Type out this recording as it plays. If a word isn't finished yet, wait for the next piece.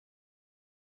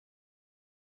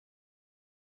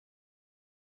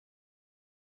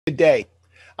Good day.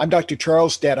 I'm Dr.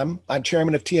 Charles Denham. I'm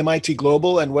chairman of TMIT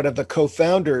Global and one of the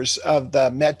co-founders of the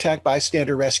MedTech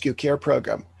Bystander Rescue Care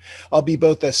Program. I'll be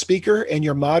both a speaker and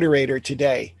your moderator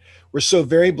today. We're so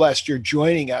very blessed you're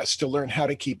joining us to learn how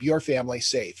to keep your family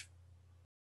safe.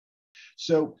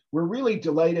 So we're really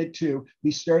delighted to be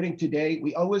starting today.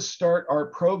 We always start our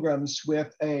programs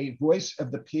with a voice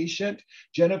of the patient.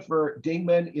 Jennifer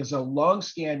Dingman is a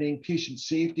longstanding patient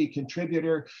safety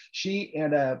contributor. She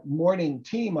and a morning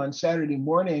team on Saturday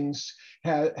mornings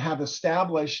have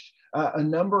established a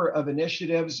number of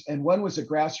initiatives, and one was a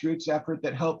grassroots effort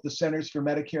that helped the Centers for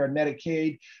Medicare and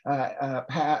Medicaid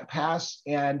pass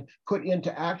and put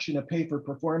into action a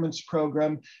pay-for-performance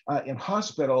program in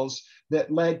hospitals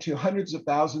that led to hundreds of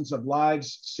thousands of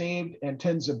lives saved and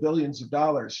tens of billions of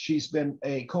dollars. She's been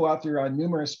a co-author on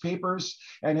numerous papers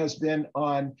and has been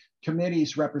on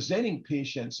committees representing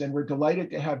patients. And we're delighted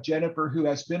to have Jennifer, who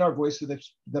has been our voice of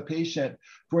the patient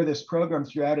for this program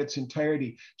throughout its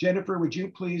entirety. Jennifer, would you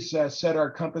please set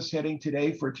our compass heading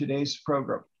today for today's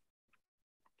program?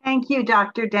 Thank you,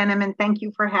 Dr. Denham, and thank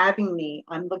you for having me.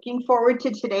 I'm looking forward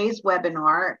to today's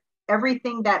webinar.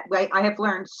 Everything that I have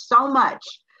learned so much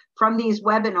from these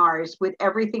webinars with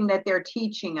everything that they're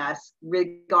teaching us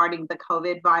regarding the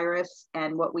COVID virus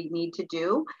and what we need to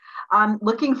do.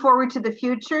 Looking forward to the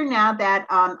future now that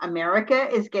America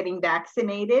is getting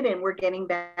vaccinated and we're getting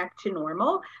back to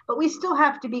normal, but we still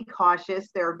have to be cautious.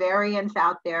 There are variants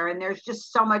out there and there's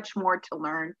just so much more to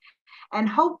learn. And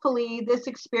hopefully this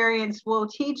experience will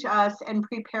teach us and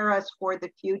prepare us for the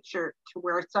future to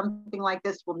where something like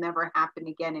this will never happen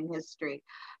again in history.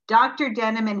 Dr.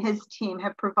 Denham and his team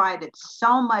have provided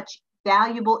so much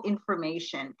valuable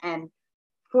information and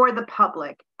for the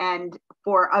public and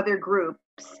for other groups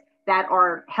that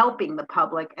are helping the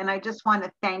public. And I just want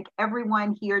to thank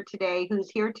everyone here today who's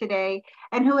here today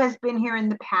and who has been here in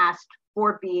the past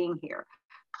for being here.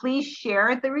 Please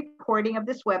share the recording of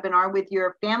this webinar with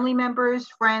your family members,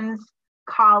 friends,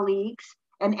 colleagues,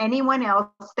 and anyone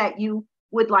else that you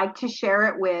would like to share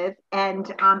it with.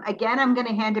 And again, I'm going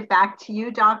to hand it back to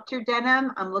you, Dr.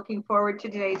 Denham. I'm looking forward to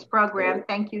today's program.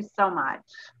 Thank you so much.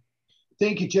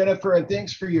 Thank you, Jennifer, and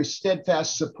thanks for your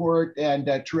steadfast support and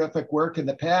terrific work in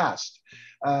the past.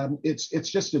 It's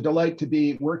just a delight to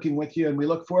be working with you, and we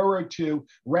look forward to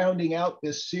rounding out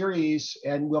this series,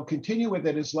 and we'll continue with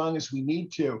it as long as we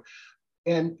need to.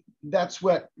 And that's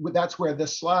where the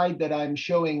slide that I'm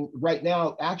showing right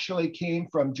now actually came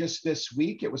from just this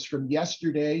week. It was from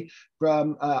yesterday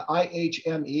from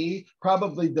IHME,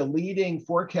 probably the leading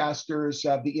forecasters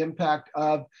of the impact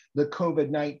of the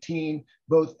COVID-19,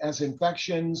 both as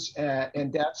infections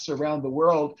and deaths around the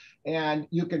world. And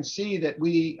you can see that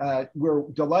we're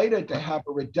delighted to have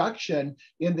a reduction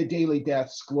in the daily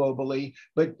deaths globally.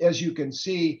 But as you can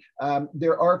see,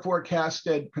 there are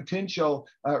forecasted potential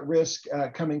risk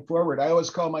coming forward. I always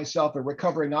call myself a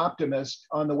recovering optimist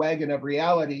on the wagon of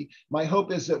reality. My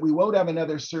hope is that we won't have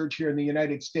another surge here in the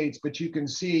United States, but you can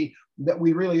see that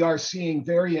we really are seeing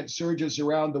variant surges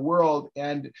around the world,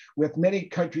 and with many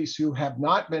countries who have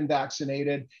not been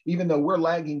vaccinated, even though we're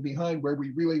lagging behind where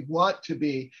we really want to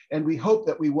be, and we hope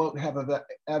that we won't have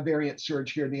a variant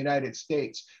surge here in the United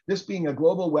States. This being a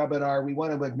global webinar, we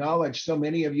want to acknowledge so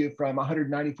many of you from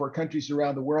 194 countries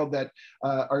around the world that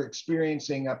are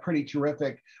experiencing a pretty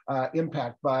terrific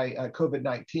impact by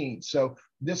COVID-19. So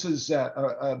this is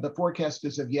the forecast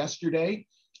as of yesterday.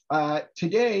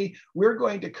 Today, we're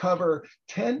going to cover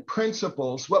 10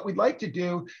 principles. What we'd like to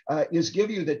do is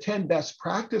give you the 10 best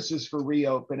practices for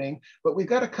reopening, but we've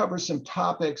got to cover some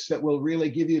topics that will really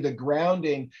give you the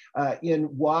grounding in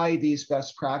why these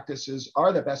best practices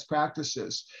are the best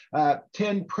practices.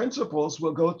 10 principles,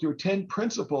 we'll go through 10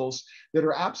 principles that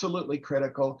are absolutely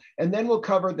critical, and then we'll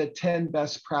cover the 10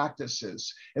 best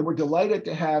practices. And we're delighted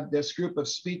to have this group of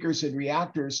speakers and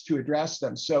reactors to address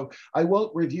them. So I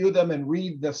won't review them and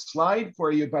read the slide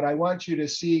for you, but I want you to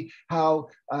see how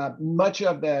much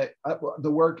of the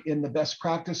work in the best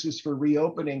practices for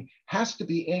reopening has to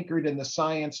be anchored in the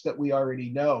science that we already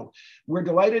know. We're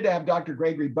delighted to have Dr.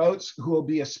 Gregory Boats, who will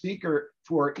be a speaker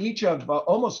for each of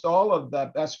almost all of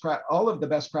the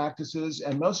best practices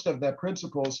and most of the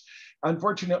principles.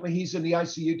 Unfortunately, he's in the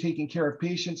ICU taking care of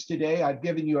patients today. I've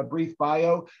given you a brief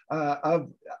bio of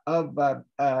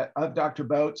Dr.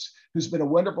 Boats, who's been a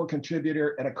wonderful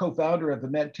contributor and a co-founder of the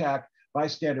MedTech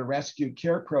Bystander Rescue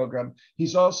Care Program.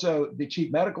 He's also the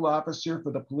Chief Medical Officer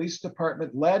for the Police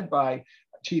Department, led by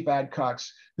Chief Adcox,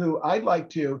 who I'd like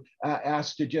to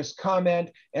ask to just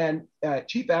comment. And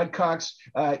Chief Adcox,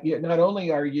 not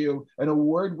only are you an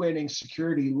award-winning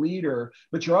security leader,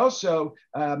 but you're also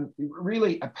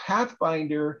really a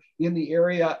pathfinder in the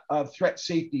area of threat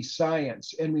safety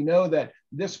science. And we know that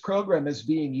this program is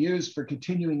being used for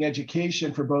continuing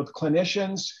education for both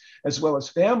clinicians as well as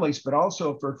families, but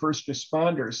also for first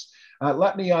responders.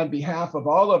 Let me, on behalf of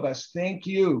all of us, thank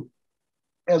you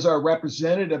as our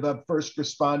representative of first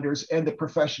responders and the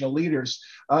professional leaders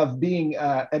of being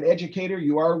an educator.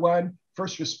 You are one.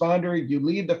 First responder, you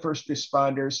lead the first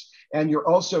responders, and you're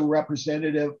also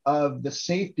representative of the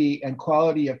safety and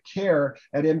quality of care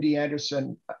at MD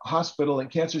Anderson Hospital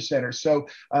and Cancer Center. So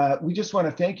we just want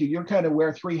to thank you. You kind of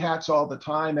wear three hats all the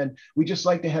time, and we just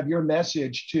like to have your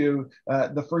message to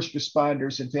the first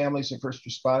responders and families of first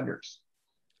responders.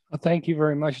 Well, thank you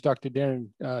very much, Dr. Denon.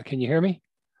 Can you hear me?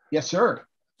 Yes, sir.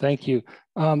 Thank you.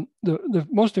 The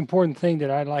most important thing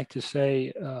that I'd like to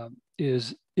say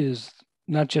is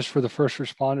not just for the first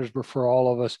responders, but for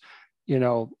all of us.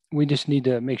 We just need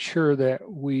to make sure that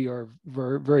we are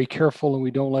very, very careful and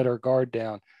we don't let our guard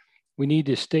down. We need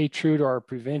to stay true to our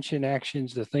prevention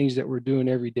actions, the things that we're doing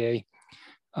every day.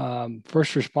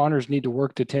 First responders need to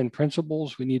work the 10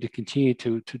 principles. We need to continue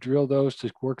to drill those,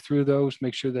 to work through those,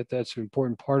 make sure that that's an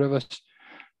important part of us.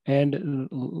 And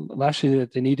lastly,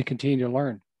 that they need to continue to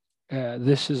learn.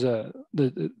 There's a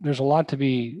lot to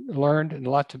be learned and a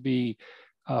lot to be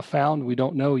found we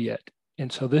don't know yet.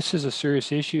 And so this is a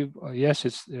serious issue. Yes,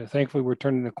 it's thankfully we're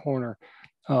turning the corner,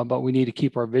 but we need to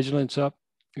keep our vigilance up.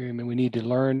 I mean, we need to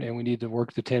learn and we need to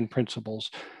work the 10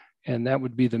 principles. And that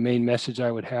would be the main message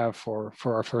I would have for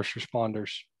our first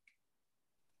responders.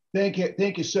 Thank you.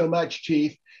 Thank you so much,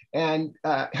 Chief. And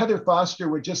Heather Foster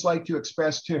would just like to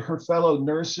express to her fellow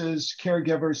nurses,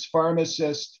 caregivers,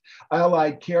 pharmacists,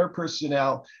 allied care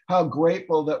personnel, how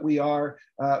grateful that we are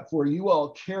for you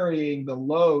all carrying the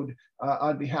load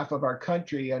on behalf of our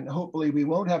country. And hopefully we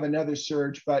won't have another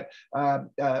surge, but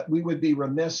we would be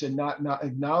remiss in not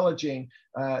acknowledging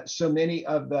so many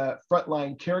of the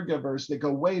frontline caregivers that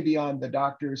go way beyond the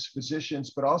doctors,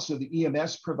 physicians, but also the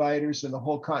EMS providers and the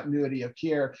whole continuity of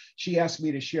care. She asked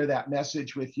me to share that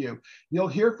message with you. You'll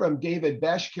hear from David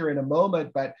Besch here in a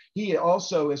moment, but he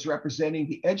also is representing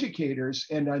the educators.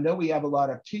 And I know we have a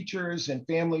lot of teachers and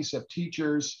families of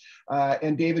teachers.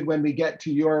 And David, when we get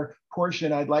to your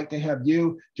portion, I'd like to have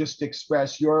you just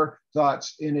express your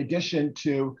thoughts in addition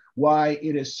to why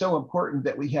it is so important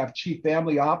that we have chief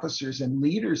family officers and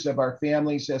leaders of our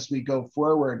families as we go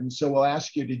forward. And so we'll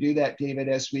ask you to do that, David,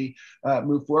 as we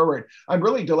move forward. I'm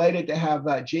really delighted to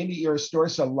have Jamie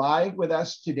Iristorza live with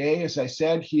us today. As I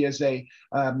said, he is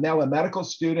now a medical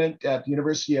student at the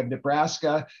University of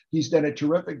Nebraska. He's done a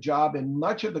terrific job in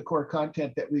much of the core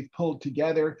content that we've pulled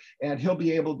together, and he'll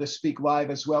be able to speak live,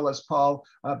 as well as Paul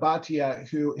Bhatia,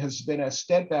 who has been a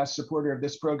steadfast supporter of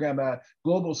this program, a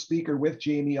global speaker with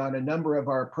Jamie on a number of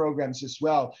our programs as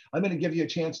well. I'm going to give you a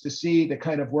chance to see the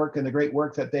kind of work and the great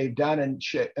work that they've done, and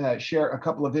share a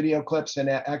couple of video clips and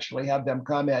actually have them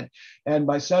comment. And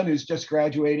my son, who's just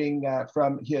graduating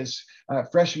from his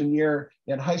freshman year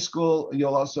in high school,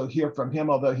 you'll also hear from him,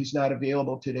 although he's not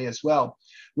available today as well.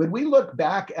 When we look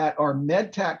back at our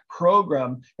MedTech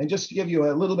program, and just to give you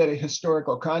a little bit of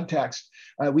historical context,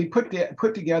 we put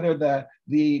together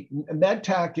the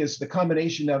MedTech is the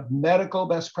combination of medical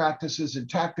best practices and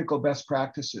tactical best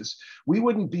practices. We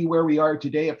wouldn't be where we are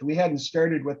today if we hadn't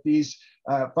started with these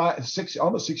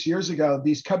almost 6 years ago,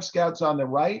 these Cub Scouts on the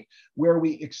right, where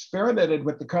we experimented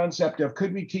with the concept of,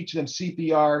 could we teach them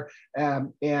CPR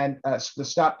and the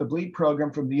Stop the Bleed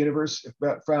program from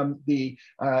the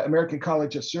American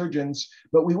College of Surgeons.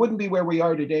 But we wouldn't be where we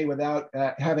are today without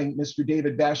having Mr.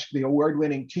 David Besch, the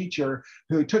award-winning teacher,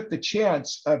 who took the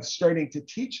chance of starting to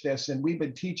teach this. And we've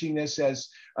been teaching this as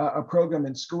a program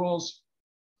in schools,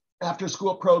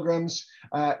 after-school programs,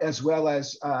 as well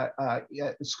as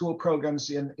school programs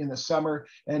in the summer.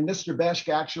 And Mr.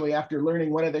 Besch actually, after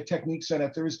learning one of the techniques on a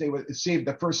Thursday, saved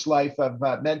the first life of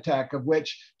MedTech, of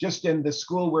which just in the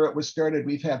school where it was started,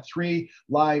 we've had 3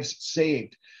 lives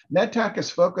saved. MedTech is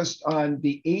focused on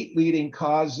the 8 leading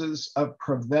causes of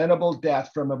preventable death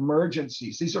from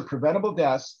emergencies. These are preventable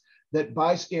deaths that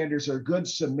bystanders or good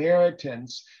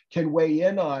Samaritans can weigh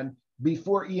in on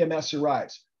before EMS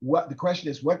arrives. The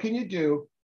question is, what can you do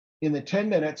in the 10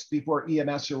 minutes before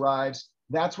EMS arrives?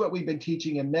 That's what we've been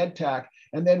teaching in MedTech.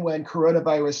 And then when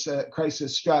coronavirus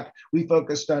crisis struck, we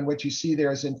focused on what you see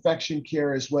there as infection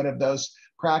care as one of those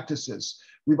practices.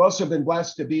 We've also been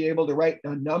blessed to be able to write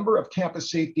a number of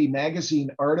Campus Safety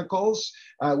Magazine articles,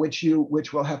 which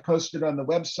will have posted on the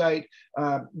website.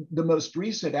 The most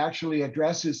recent actually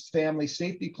addresses family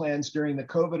safety plans during the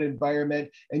COVID environment,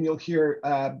 and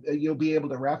you'll be able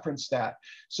to reference that.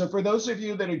 So for those of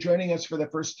you that are joining us for the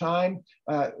first time,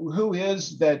 who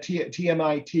is the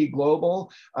TMIT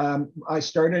Global? I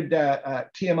started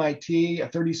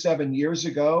TMIT 37 years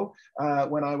ago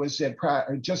when I was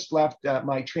just left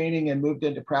my training and moved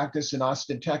into practice in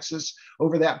Austin, Texas.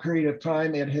 Over that period of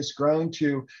time, it has grown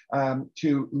to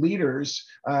leaders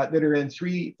that are in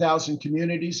 3,000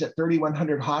 communities at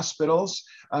 3,100 hospitals.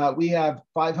 We have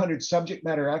 500 subject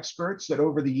matter experts that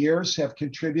over the years have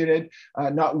contributed.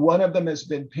 Not one of them has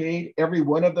been paid. Every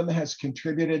one of them has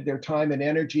contributed their time and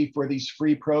energy for these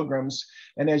free programs.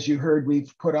 And as you heard,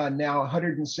 we've put on now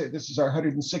this is our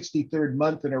 163rd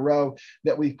month in a row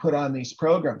that we've put on these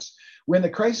programs. When the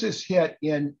crisis hit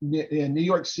in New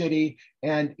York City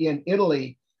and in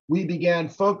Italy, we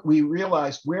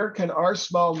realized, where can our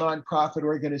small nonprofit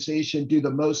organization do the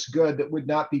most good that would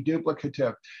not be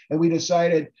duplicative? And we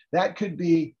decided that could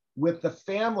be with the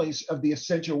families of the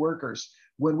essential workers.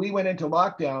 When we went into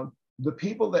lockdown, the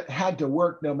people that had to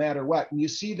work no matter what, and you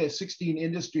see the 16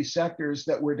 industry sectors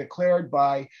that were declared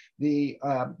by the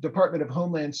Department of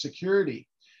Homeland Security.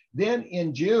 Then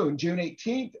in June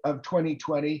 18th of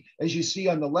 2020, as you see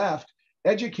on the left,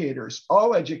 educators,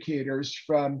 all educators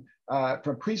from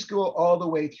preschool all the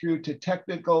way through to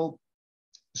technical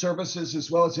services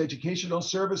as well as educational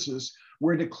services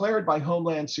were declared by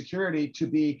Homeland Security to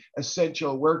be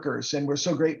essential workers. And we're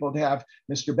so grateful to have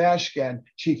Mr. Besch and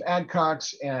Chief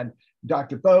Adcox and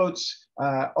Dr. Boats,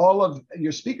 all of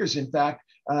your speakers, in fact,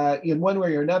 in one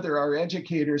way or another, are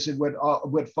educators and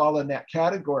would fall in that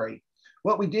category.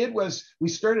 What we did was we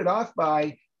started off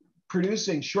by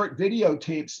producing short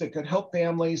videotapes that could help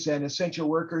families and essential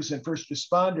workers and first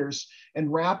responders,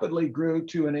 and rapidly grew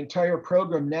to an entire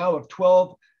program now of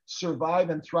 12 Survive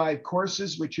and Thrive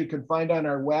courses, which you can find on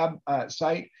our web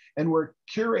site. And we're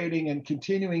curating and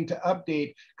continuing to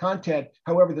update content.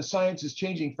 However, the science is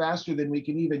changing faster than we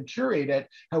can even curate it.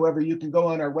 However, you can go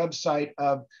on our website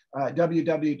of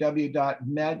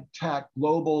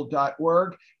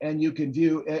www.medtechglobal.org, and you can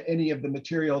view any of the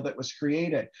material that was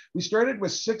created. We started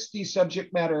with 60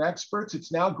 subject matter experts.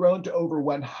 It's now grown to over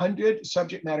 100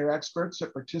 subject matter experts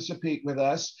that participate with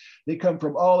us. They come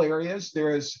from all areas.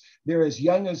 They're as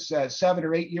young as 7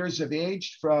 or 8 years of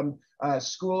age, from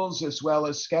schools as well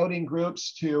as scouting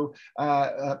groups to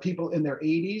people in their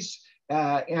 80s.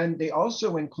 And they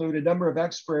also include a number of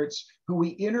experts who we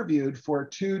interviewed for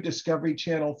 2 Discovery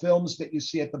Channel films that you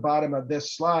see at the bottom of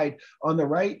this slide. On the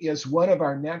right is one of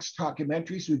our next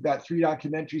documentaries. We've got 3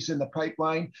 documentaries in the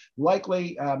pipeline.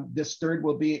 Likely this third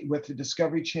will be with the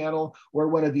Discovery Channel or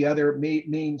one of the other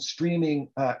main streaming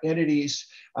entities.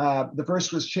 The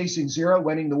first was Chasing Zero,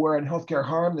 Winning the War on Healthcare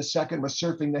Harm. The second was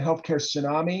Surfing the Healthcare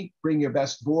Tsunami, Bring Your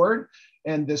Best Board.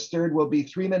 And this third will be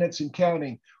 3 minutes and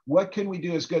counting. What can we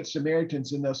do as Good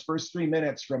Samaritans in those first 3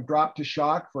 minutes, from drop to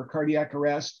shock for cardiac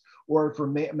arrest or for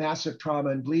massive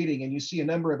trauma and bleeding? And you see a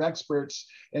number of experts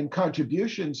and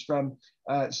contributions from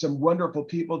some wonderful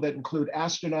people that include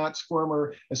astronauts,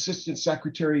 former assistant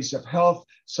secretaries of health,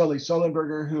 Sully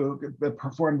Sullenberger, who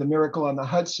performed the miracle on the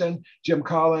Hudson, Jim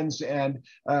Collins, and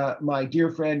my dear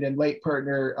friend and late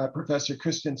partner, Professor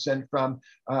Christensen from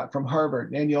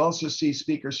Harvard. And you also see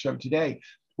speakers from today.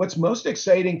 What's most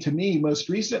exciting to me most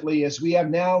recently is we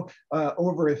have now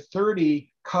over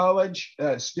 30 college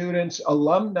students,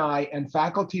 alumni, and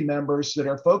faculty members that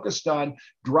are focused on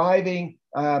driving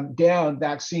down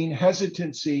vaccine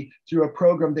hesitancy through a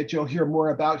program that you'll hear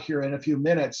more about here in a few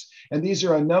minutes. And these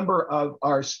are a number of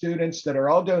our students that are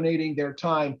all donating their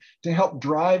time to help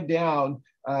drive down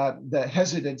the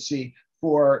hesitancy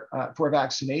for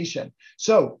vaccination.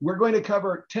 So we're going to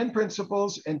cover 10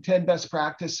 principles and 10 best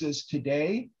practices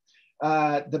today.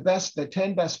 The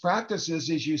 10 best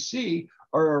practices, as you see,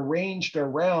 are arranged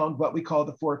around what we call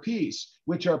the 4 Ps,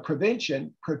 which are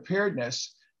prevention,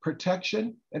 preparedness,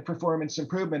 protection, and performance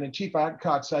improvement. And Chief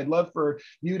Adcox, I'd love for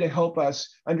you to help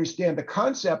us understand the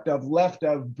concept of left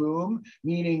of boom,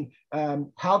 meaning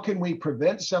how can we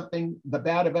prevent something, the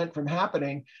bad event, from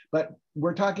happening? But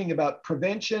we're talking about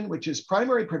prevention, which is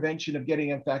primary prevention of getting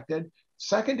infected.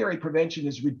 Secondary prevention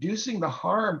is reducing the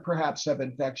harm, perhaps, of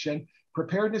infection.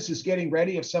 Preparedness is getting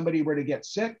ready if somebody were to get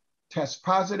sick, test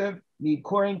positive, need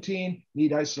quarantine,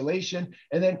 need isolation.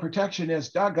 And then protection is,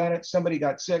 doggone it, somebody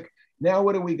got sick. Now,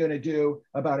 what are we going to do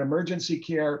about emergency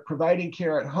care, providing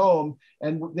care at home?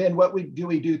 And then what do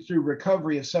we do through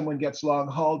recovery if someone gets long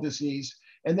haul disease?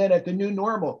 And then at the new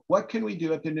normal, what can we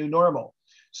do at the new normal?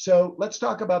 So let's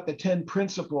talk about the 10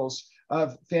 principles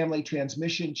of family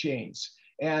transmission chains.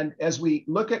 And as we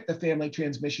look at the family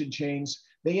transmission chains,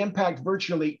 they impact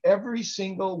virtually every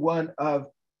single one of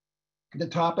the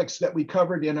topics that we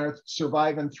covered in our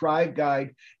Survive and Thrive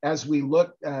guide as we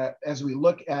look at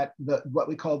what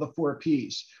we call the 4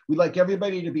 Ps. We'd like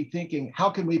everybody to be thinking, how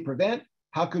can we prevent?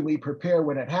 How can we prepare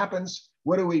when it happens?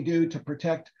 What do we do to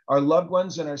protect our loved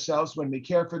ones and ourselves when we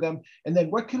care for them? And then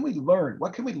what can we learn?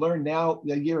 What can we learn now,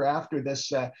 a year after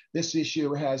this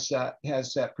issue has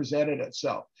presented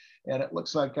itself? And it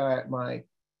looks like my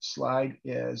slide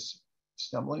is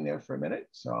stumbling there for a minute,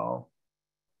 so I'll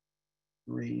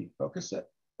refocus it.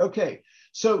 Okay,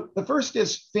 so the first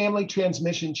is family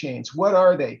transmission chains. What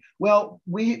are they? Well,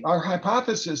 our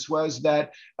hypothesis was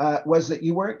that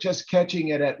you weren't just catching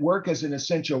it at work as an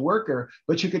essential worker,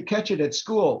 but you could catch it at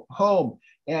school, home,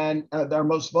 and our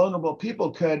most vulnerable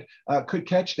people could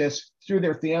catch this through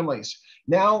their families.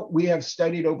 Now we have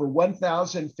studied over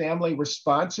 1,000 family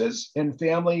responses, and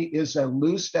family is a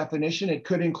loose definition. It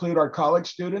could include our college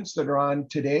students that are on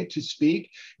today to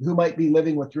speak, who might be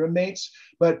living with roommates,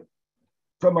 but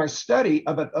from our study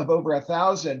of over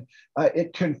 1,000,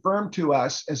 it confirmed to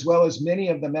us, as well as many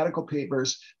of the medical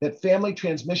papers, that family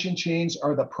transmission chains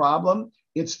are the problem.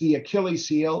 It's the Achilles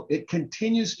heel. It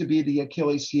continues to be the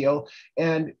Achilles heel.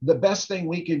 And the best thing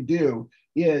we can do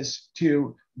is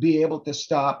to be able to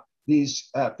stop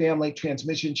these family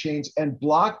transmission chains and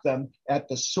block them at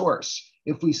the source.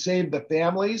 If we save the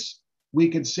families, we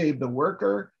can save the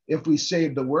worker. If we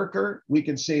save the worker, we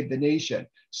can save the nation.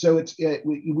 So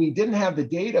we didn't have the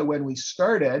data when we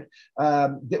started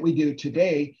that we do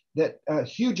today, that a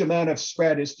huge amount of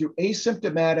spread is through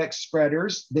asymptomatic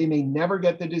spreaders. They may never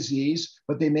get the disease,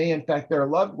 but they may infect their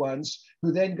loved ones,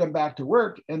 who then come back to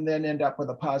work and then end up with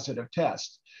a positive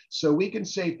test. So we can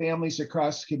save families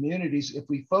across communities if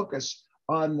we focus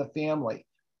on the family.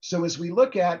 So as we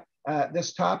look at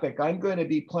this topic, I'm going to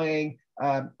be playing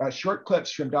short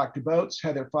clips from Dr. Boats,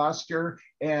 Heather Foster,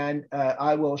 and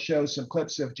I will show some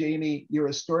clips of Jamie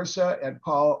Urastorsa and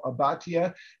Paul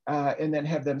Abatia, and then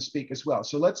have them speak as well.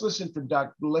 So let's listen to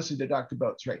Dr.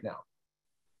 Boats right now.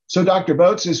 So Dr.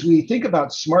 Boats, as we think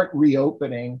about smart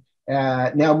reopening,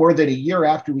 now more than a year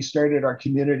after we started our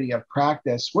community of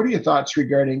practice, what are your thoughts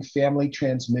regarding family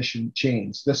transmission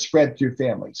chains, the spread through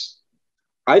families?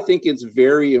 I think it's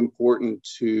very important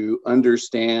to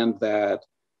understand that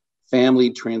family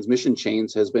transmission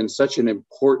chains has been such an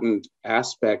important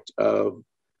aspect of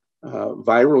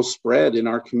viral spread in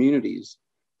our communities.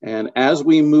 And as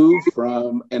we move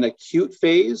from an acute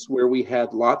phase where we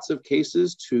had lots of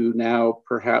cases to now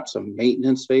perhaps a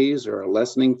maintenance phase or a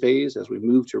lessening phase, as we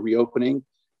move to reopening,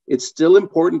 it's still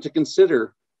important to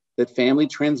consider that family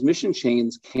transmission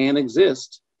chains can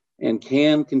exist and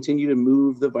can continue to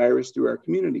move the virus through our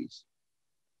communities.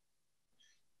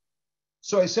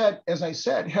 So as I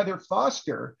said, Heather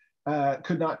Foster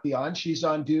could not be on. She's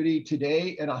on duty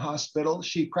today in a hospital.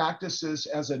 She practices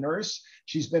as a nurse.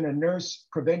 She's been a nurse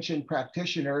prevention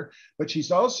practitioner, but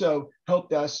she's also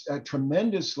helped us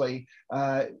tremendously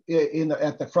at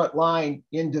the front line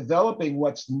in developing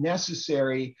what's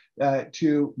necessary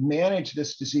to manage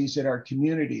this disease in our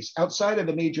communities outside of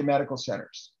the major medical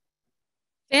centers.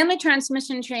 Family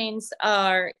transmission chains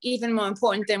are even more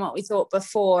important than what we thought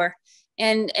before.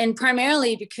 And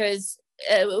primarily because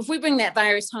if we bring that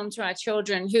virus home to our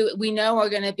children, who we know are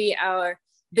going to be our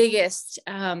biggest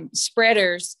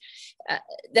spreaders,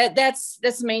 that's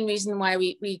the main reason why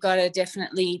we got to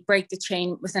definitely break the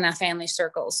chain within our family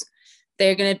circles.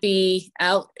 They're going to be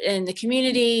out in the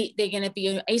community. They're going to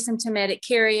be asymptomatic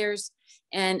carriers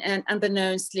and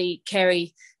unbeknownstly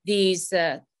carry these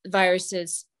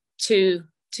viruses to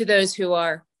those who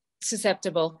are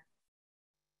susceptible.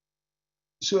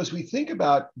 So as we think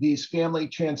about these family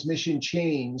transmission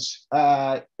chains,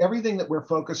 everything that we're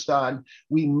focused on,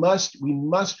 we must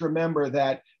remember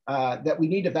that we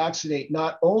need to vaccinate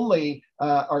not only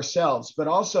ourselves, but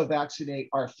also vaccinate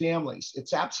our families.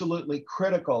 It's absolutely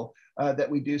critical that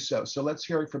we do so. So let's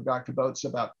hear from Dr. Boats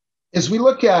about, as we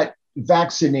look at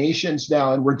vaccinations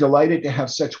now, and we're delighted to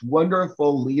have such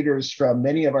wonderful leaders from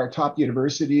many of our top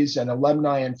universities and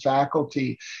alumni and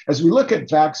faculty. As we look at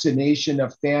vaccination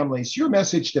of families, your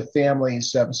message to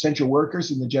families, essential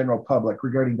workers, and the general public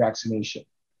regarding vaccination?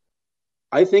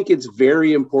 I think it's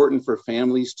very important for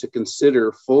families to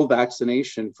consider full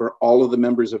vaccination for all of the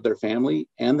members of their family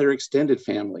and their extended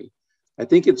family. I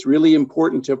think it's really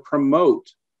important to promote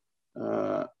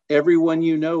everyone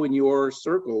you know in your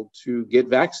circle to get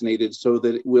vaccinated so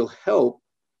that it will help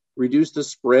reduce the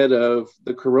spread of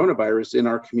the coronavirus in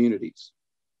our communities.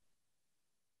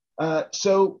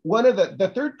 So one of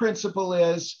the third principle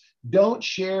is don't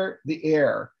share the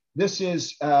air. This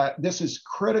is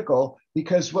critical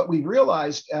because what we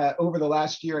realized over the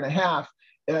last year and a half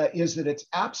is that it's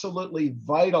absolutely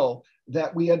vital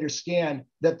that we understand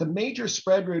that the major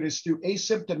spread route is through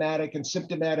asymptomatic and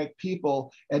symptomatic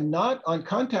people and not on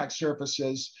contact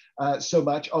surfaces so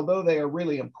much, although they are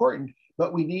really important.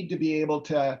 But we need to be able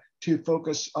to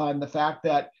focus on the fact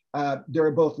that there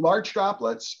are both large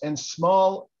droplets and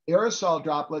small aerosol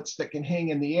droplets that can hang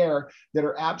in the air that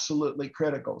are absolutely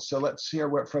critical. So let's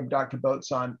hear from Dr.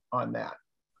 Boats on that.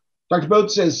 Dr.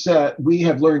 Boats says we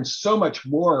have learned so much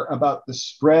more about the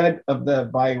spread of the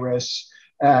virus.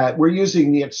 We're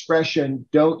using the expression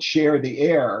don't share the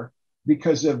air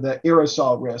because of the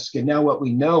aerosol risk and now what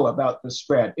we know about the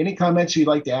spread. Any comments you'd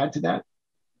like to add to that?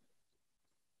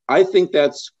 I think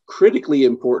that's critically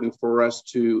important for us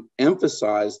to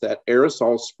emphasize that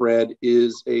aerosol spread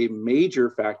is a major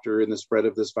factor in the spread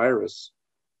of this virus.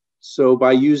 So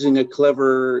by using a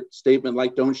clever statement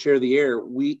like don't share the air,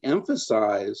 we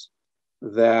emphasize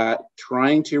that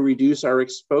trying to reduce our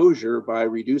exposure by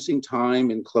reducing time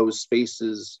in closed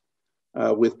spaces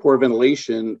with poor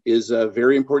ventilation is a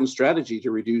very important strategy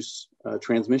to reduce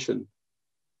transmission.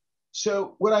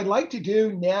 So what I'd like to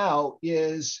do now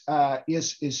is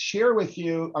share with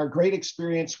you our great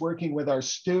experience working with our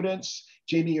students.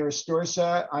 Jamie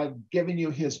Aristorza, I've given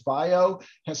you his bio,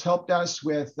 has helped us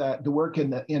with the work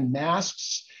in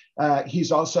masks.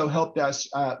 He's also helped us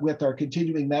with our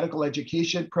continuing medical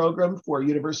education program for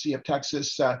University of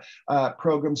Texas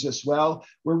programs as well.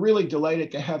 We're really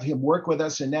delighted to have him work with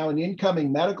us. And now an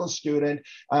incoming medical student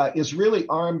is really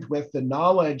armed with the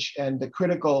knowledge and the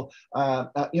critical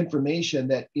information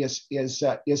that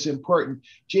is important.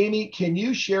 Jamie, can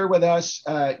you share with us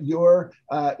your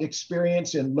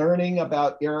experience in learning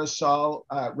about aerosol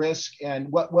risk and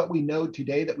what we know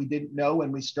today that we didn't know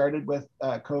when we started with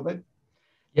COVID?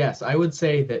 Yes, I would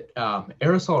say that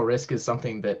aerosol risk is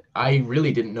something that I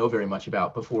really didn't know very much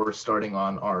about before starting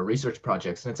on our research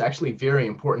projects. And it's actually very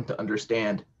important to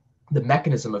understand the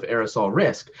mechanism of aerosol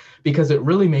risk because it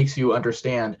really makes you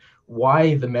understand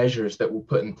why the measures that we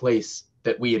put in place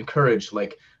that we encourage,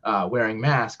 like wearing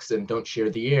masks and don't share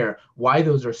the air, why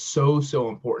those are so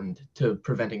important to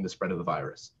preventing the spread of the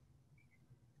virus.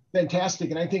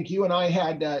 Fantastic. And I think you and I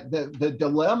had the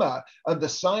dilemma of the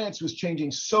science was changing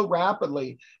so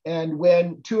rapidly. And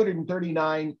when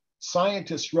 239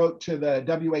 scientists wrote to the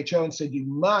WHO and said, you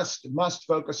must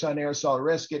focus on aerosol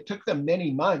risk, it took them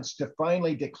many months to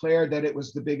finally declare that it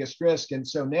was the biggest risk. And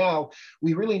so now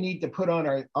we really need to put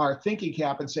on our thinking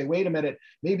cap and say, wait a minute,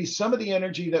 maybe some of the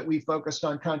energy that we focused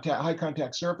on high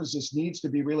contact surfaces needs to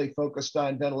be really focused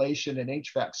on ventilation and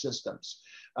HVAC systems.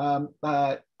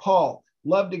 Paul,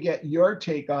 love to get your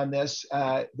take on this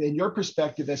and your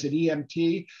perspective as an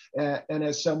EMT and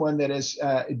as someone that is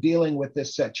dealing with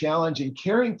this challenge and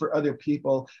caring for other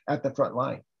people at the front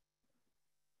line.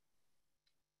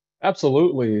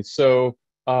 Absolutely. So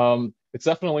it's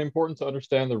definitely important to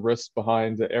understand the risks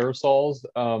behind the aerosols,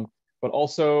 but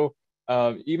also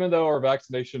even though our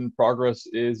vaccination progress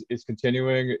is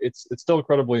continuing, it's still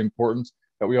incredibly important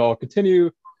that we all continue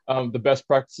the best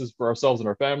practices for ourselves and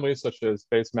our families, such as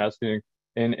face masking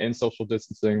and social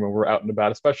distancing when we're out and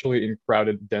about, especially in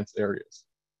crowded, dense areas.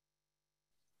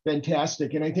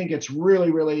 Fantastic. And I think it's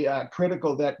really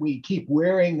critical that we keep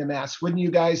wearing the mask. Wouldn't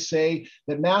you guys say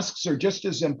that masks are just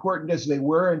as important as they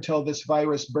were until this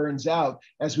virus burns out,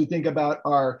 as we think about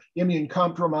our immune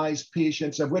compromised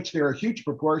patients, of which there are a huge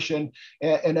proportion,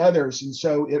 and others. And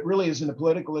so it really isn't a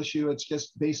political issue. It's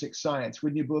just basic science.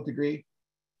 Wouldn't you both agree?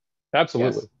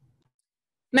 Absolutely. Yes.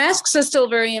 Masks are still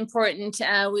very important.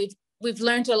 We've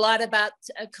learned a lot about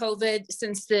COVID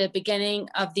since the beginning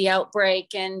of the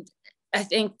outbreak, and I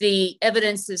think the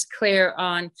evidence is clear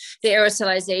on the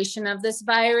aerosolization of this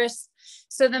virus.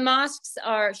 So the masks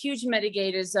are huge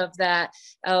mitigators of that,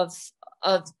 of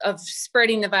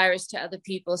spreading the virus to other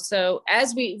people. So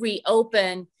as we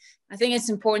reopen, I think it's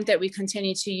important that we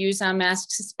continue to use our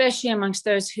masks, especially amongst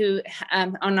those who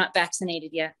are not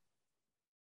vaccinated yet.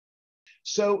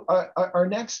 So our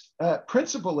next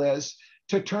principle is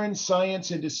to turn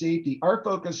science into safety. Our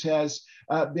focus has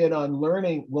been on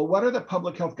learning, well, what are the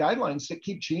public health guidelines that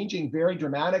keep changing very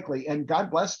dramatically? And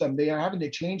God bless them, they are having to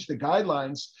change the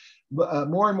guidelines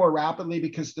more and more rapidly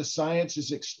because the science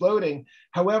is exploding.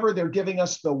 However, they're giving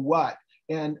us the what.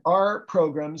 And our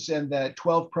programs and the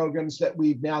 12 programs that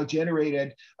we've now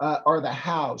generated are the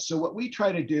how. So what we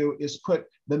try to do is put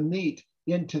the meat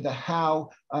into the how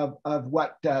of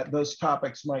what those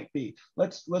topics might be.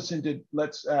 Let's listen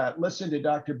to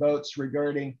Dr. Boats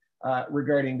regarding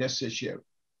this issue.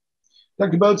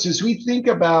 Dr. Boats, as we think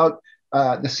about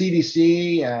the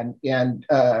CDC and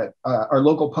our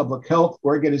local public health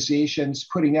organizations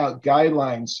putting out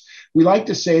guidelines, we like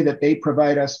to say that they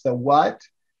provide us the what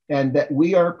and that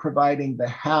we are providing the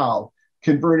how,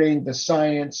 converting the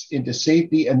science into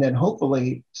safety and then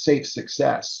hopefully safe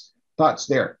success. Thoughts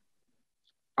there?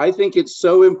 I think it's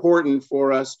so important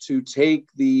for us to take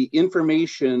the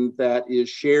information that is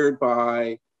shared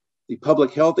by the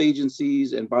public health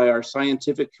agencies and by our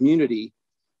scientific community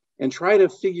and try to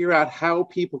figure out how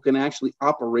people can actually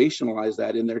operationalize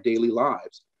that in their daily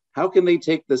lives. How can they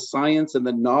take the science and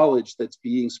the knowledge that's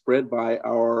being spread by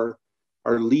our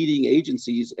leading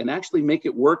agencies and actually make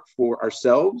it work for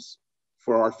ourselves,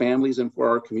 for our families, and for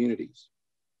our communities?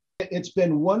 It's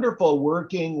been wonderful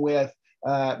working with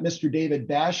Mr. David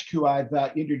Bashk, who I've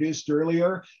introduced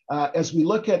earlier. As we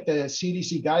look at the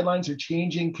CDC guidelines are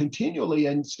changing continually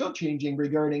and still changing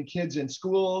regarding kids in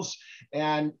schools,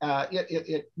 and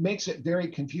it makes it very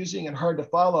confusing and hard to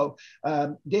follow.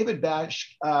 David Bashk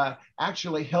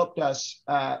actually helped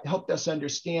us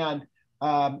understand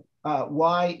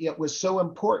why it was so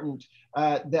important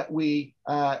that we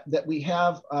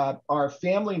have our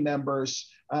family members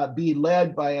be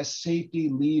led by a safety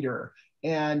leader.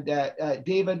 And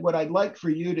David, what I'd like for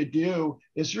you to do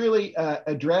is really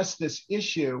address this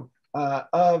issue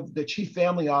of the chief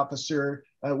family officer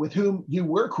with whom you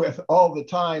work with all the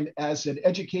time as an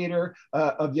educator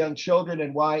of young children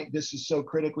and why this is so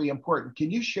critically important.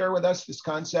 Can you share with us this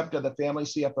concept of the family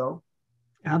CFO?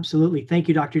 Absolutely. Thank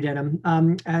you, Dr. Denham.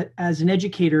 As an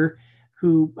educator,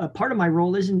 part of my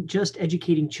role isn't just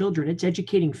educating children, it's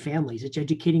educating families, it's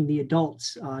educating the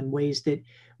adults on ways that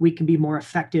we can be more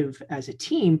effective as a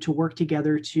team to work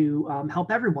together to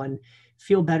help everyone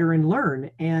feel better and learn.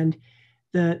 And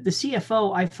the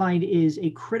CFO, I find, is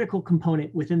a critical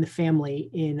component within the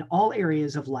family in all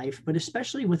areas of life, but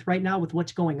especially with right now with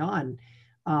what's going on.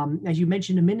 As you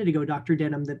mentioned a minute ago, Dr.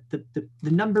 Denham, the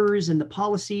numbers and the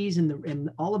policies and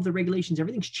all of the regulations,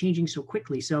 everything's changing so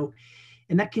quickly. So,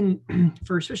 and that can,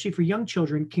 especially for young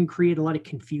children, can create a lot of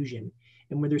confusion.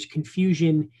 And when there's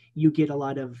confusion, you get a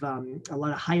lot of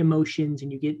high emotions,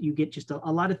 and you get just a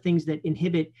lot of things that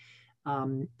inhibit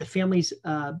the family's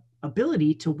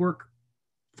ability to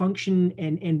function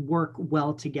and work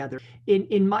well together.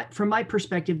 From my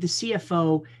perspective, the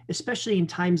CFO, especially in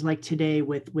times like today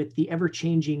with the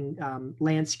ever-changing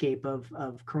landscape of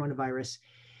coronavirus,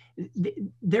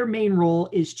 their main role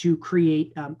is to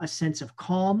create a sense of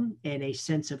calm and a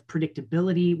sense of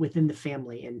predictability within the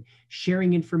family and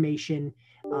sharing information.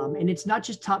 And it's not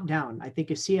just top down. I think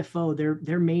a CFO,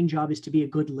 their main job is to be a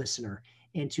good listener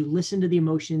and to listen to the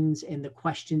emotions and the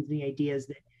questions and the ideas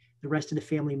that the rest of the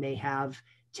family may have,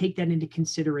 take that into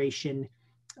consideration,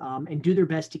 and do their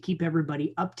best to keep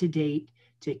everybody up to date,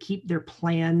 to keep their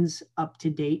plans up to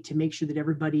date, to make sure that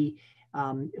everybody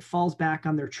falls back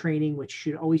on their training, which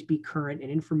should always be current,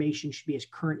 and information should be as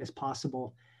current as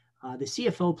possible. The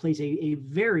CFO plays a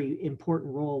very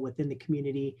important role within the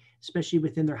community, especially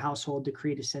within their household, to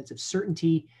create a sense of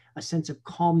certainty, a sense of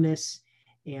calmness,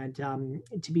 and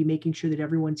to be making sure that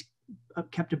everyone's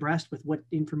kept abreast with what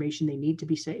information they need to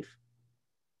be safe.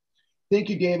 Thank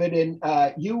you, David. And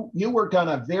you worked on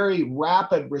a very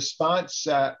rapid response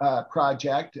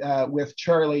project with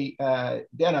Charlie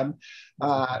Denham,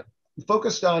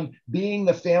 focused on being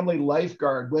the family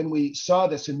lifeguard when we saw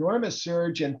this enormous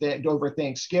surge over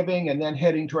Thanksgiving and then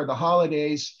heading toward the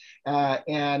holidays.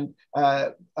 You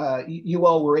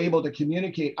all were able to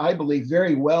communicate, I believe,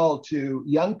 very well to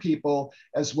young people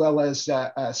as well as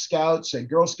Scouts and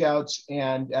Girl Scouts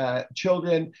and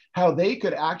children, how they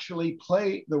could actually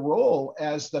play the role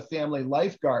as the family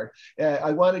lifeguard.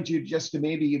 I wanted you just to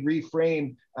maybe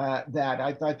reframe that.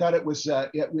 I thought it was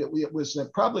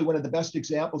probably one of the best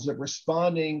examples of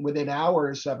responding within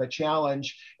hours of a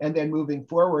challenge and then moving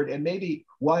forward, and maybe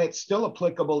why it's still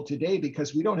applicable today,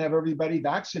 because we don't have everybody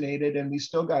vaccinated and we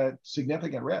still got a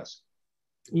significant risk.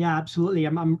 Yeah, absolutely.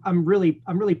 I'm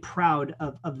really proud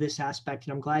of this aspect,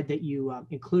 and I'm glad that you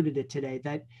included it today.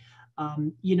 That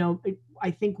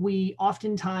I think we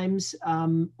oftentimes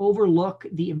overlook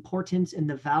the importance and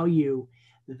the value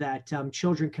that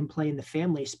children can play in the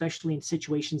family, especially in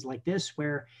situations like this,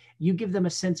 where you give them a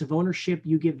sense of ownership,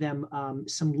 you give them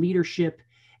some leadership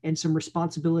and some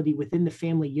responsibility within the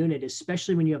family unit,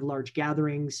 especially when you have large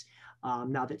gatherings.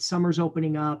 Now that summer's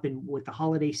opening up and with the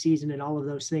holiday season and all of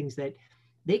those things, that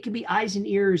they can be eyes and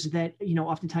ears that,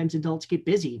 oftentimes adults get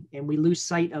busy and we lose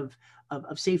sight of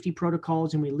safety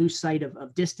protocols, and we lose sight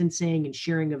of distancing and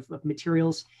sharing of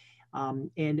materials.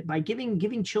 And by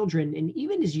giving children, and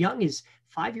even as young as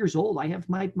 5 years old, I have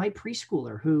my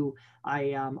preschooler who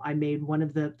I made one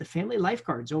of the family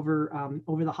lifeguards over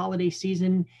the holiday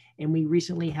season, and we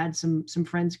recently had some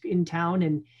friends in town,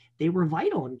 and they were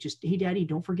vital. And just, hey, Daddy,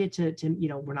 don't forget to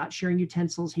we're not sharing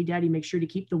utensils. Hey, Daddy, make sure to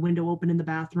keep the window open in the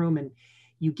bathroom. And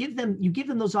you give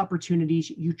them those opportunities.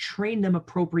 You train them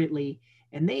appropriately,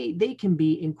 and they can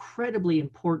be incredibly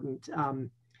important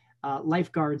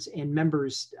lifeguards and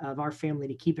members of our family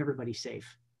to keep everybody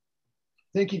safe.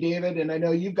 Thank you, David. And I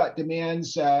know you've got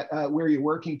demands where you're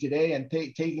working today and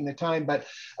taking the time. But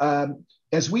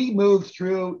as we move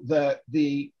through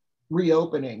the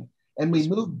reopening and we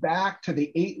move back to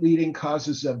the 8 leading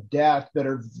causes of death that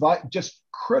are just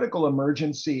critical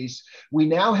emergencies, we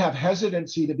now have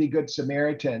hesitancy to be good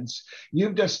Samaritans.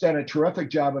 You've just done a terrific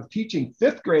job of teaching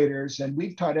 5th graders, and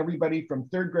we've taught everybody from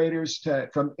 3rd graders to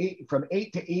from 8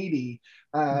 to 80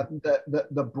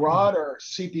 the broader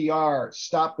CPR,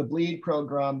 Stop the Bleed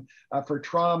program for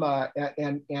trauma,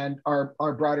 and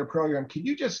our broader program. Can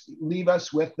you just leave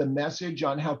us with the message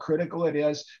on how critical it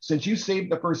is, since you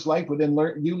saved the first life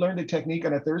you learned a technique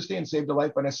on a Thursday and saved a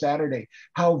life on a Saturday,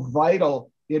 how vital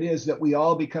it is that we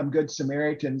all become good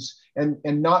Samaritans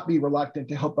and not be reluctant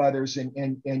to help others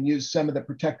and use some of the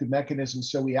protective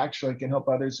mechanisms so we actually can help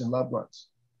others and loved ones.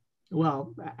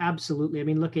 Well, absolutely. I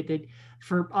mean, look at it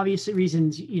for obvious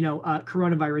reasons,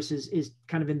 coronavirus is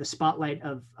kind of in the spotlight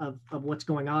of what's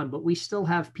going on, but we still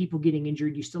have people getting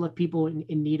injured. You still have people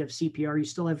in need of CPR. You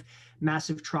still have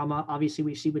massive trauma. Obviously,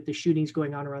 we see with the shootings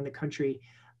going on around the country.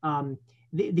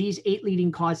 These 8 leading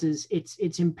causes,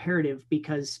 it's imperative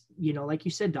because, like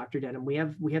you said, Dr. Denham, we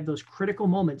have those critical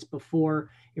moments before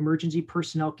emergency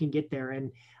personnel can get there.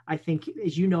 And I think,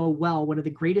 as you know well, one of the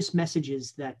greatest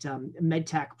messages that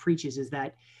MedTech preaches is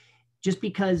that just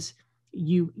because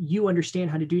you understand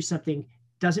how to do something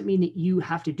doesn't mean that you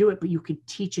have to do it, but you can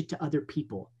teach it to other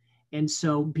people. And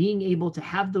so being able to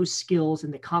have those skills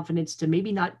and the confidence to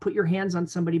maybe not put your hands on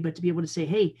somebody, but to be able to say,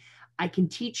 hey, I can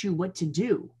teach you what to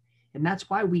do. And that's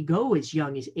why we go as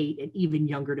young as 8 and even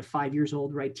younger to 5 years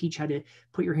old, right? Teach how to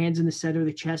put your hands in the center of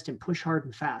the chest and push hard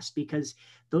and fast, because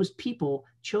those people,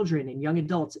 children and young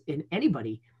adults and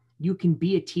anybody, you can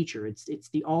be a teacher. It's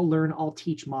the all learn, all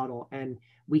teach model. And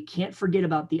we can't forget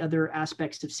about the other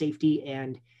aspects of safety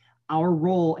and our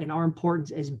role and our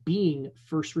importance as being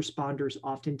first responders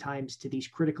oftentimes to these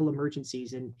critical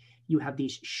emergencies. And you have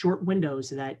these short windows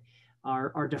that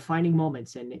are defining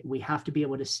moments, and we have to be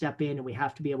able to step in, and we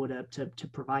have to be able to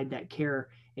provide that care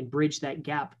and bridge that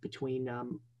gap between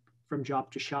from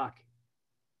job to shock.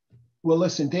 Well,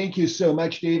 listen, thank you so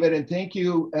much, David, and thank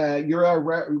you. You're our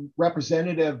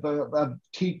representative of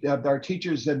our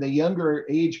teachers in the younger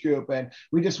age group, and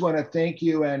we just want to thank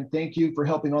you, and thank you for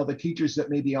helping all the teachers that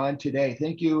may be on today.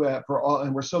 Thank you for all,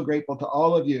 and we're so grateful to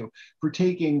all of you for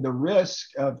taking the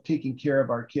risk of taking care of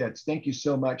our kids. Thank you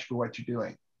so much for what you're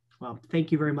doing. Well,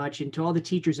 thank you very much. And to all the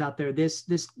teachers out there, this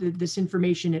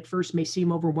information at first may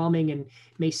seem overwhelming and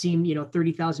may seem,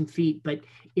 30,000 feet, but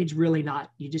it's really not.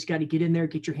 You just got to get in there,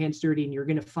 get your hands dirty, and you're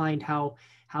going to find how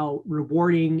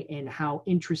rewarding and how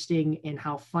interesting and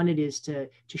how fun it is to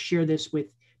share this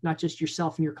with not just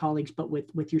yourself and your colleagues, but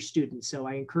with your students. So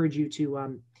I encourage you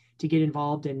to get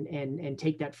involved and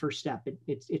take that first step.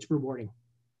 It's rewarding.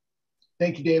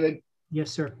 Thank you, David. Yes,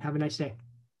 sir. Have a nice day.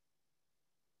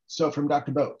 So from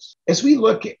Dr. Boats, as we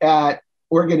look at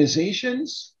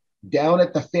organizations down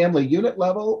at the family unit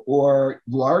level, or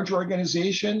large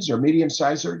organizations or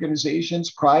medium-sized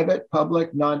organizations, private,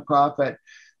 public, nonprofit,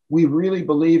 we really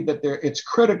believe that it's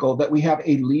critical that we have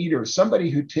a leader, somebody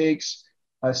who takes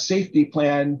a safety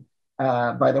plan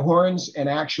by the horns and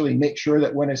actually make sure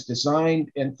that one is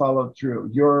designed and followed through.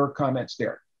 Your comments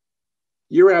there.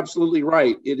 You're absolutely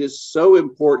right. It is so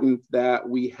important that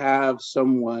we have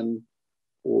someone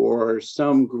or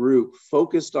some group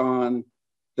focused on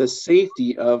the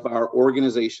safety of our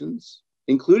organizations,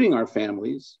 including our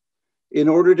families, in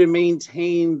order to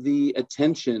maintain the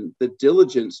attention, the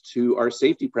diligence to our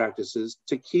safety practices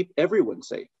to keep everyone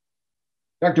safe.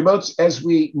 Dr. Boats, as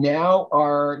we now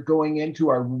are going into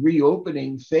our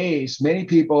reopening phase, many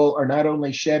people are not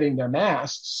only shedding their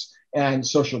masks and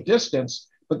social distance,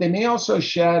 but they may also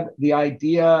shed the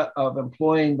idea of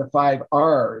employing the 5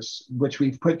 R's, which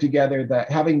we've put together,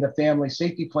 having the family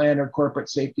safety plan or corporate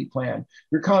safety plan.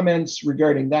 Your comments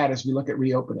regarding that as we look at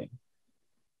reopening?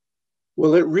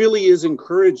 Well, it really is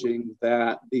encouraging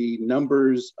that the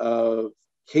numbers of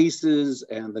cases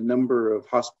and the number of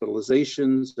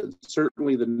hospitalizations and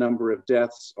certainly the number of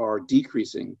deaths are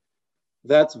decreasing.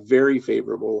 That's very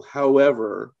favorable.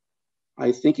 However,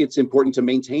 I think it's important to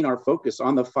maintain our focus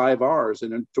on the 5 R's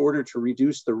in order to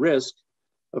reduce the risk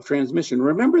of transmission.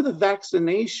 Remember, the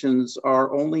vaccinations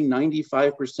are only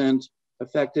 95%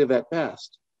 effective at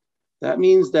best. That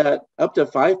means that up to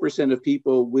 5% of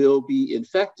people will be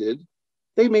infected.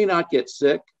 They may not get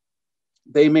sick.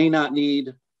 They may not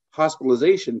need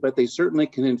hospitalization, but they certainly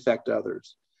can infect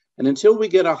others. And until we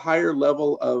get a higher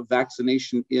level of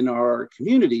vaccination in our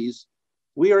communities,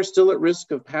 we are still at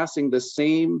risk of passing the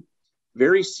same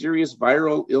very serious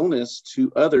viral illness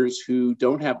to others who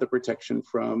don't have the protection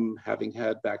from having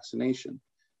had vaccination.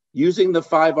 Using the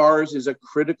 5 R's is a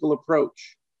critical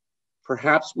approach.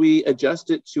 Perhaps we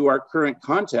adjust it to our current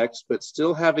context, but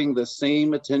still having the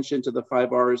same attention to the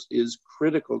 5 R's is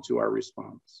critical to our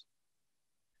response.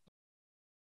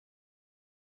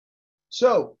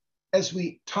 So as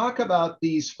we talk about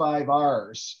these 5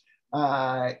 R's,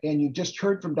 and you just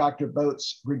heard from Dr.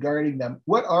 Boats regarding them,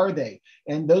 what are they?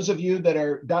 And those of you that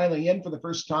are dialing in for the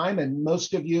first time, and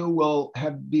most of you will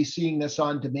be seeing this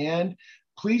on demand,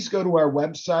 please go to our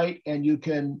website and you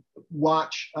can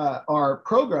watch our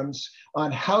programs on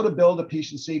how to build a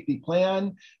patient safety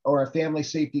plan or a family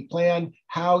safety plan,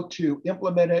 how to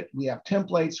implement it. We have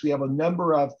templates, we have a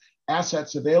number of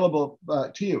assets available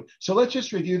to you. So let's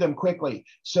just review them quickly.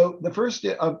 So the first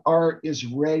of R is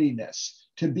readiness,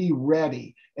 to be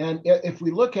ready. And if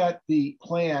we look at the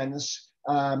plans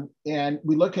and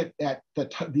we look at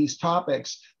these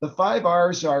topics, the 5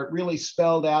 R's are really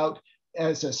spelled out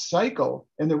as a cycle.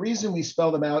 And the reason we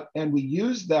spell them out and we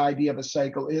use the idea of a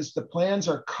cycle is the plans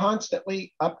are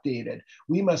constantly updated.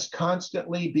 We must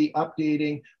constantly be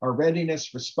updating our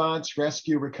readiness, response,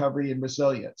 rescue, recovery, and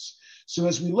resilience. So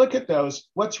as we look at those,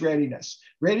 what's readiness?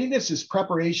 Readiness is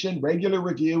preparation, regular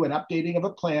review, and updating of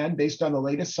a plan based on the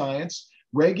latest science,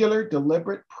 regular,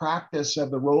 deliberate practice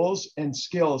of the roles and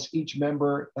skills each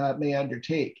member may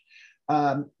undertake.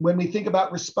 When we think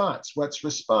about response, what's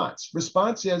response?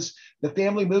 Response is the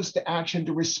family moves to action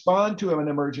to respond to an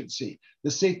emergency.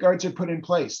 The safeguards are put in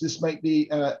place. This might be,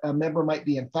 a member might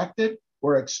be infected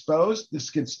or exposed. This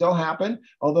can still happen,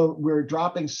 although we're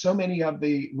dropping so many of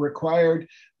the required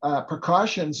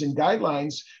precautions and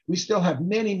guidelines. We still have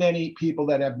many, many people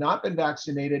that have not been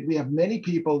vaccinated. We have many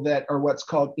people that are what's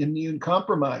called immune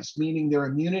compromised, meaning their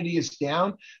immunity is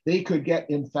down. They could get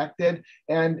infected.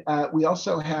 And we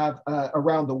also have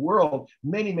around the world,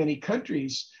 many, many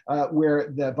countries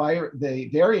where the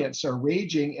variants are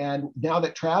raging. And now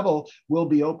that travel will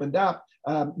be opened up,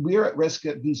 we're at risk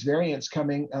of these variants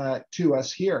coming to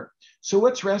us here. So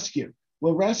what's rescue?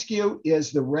 Well, rescue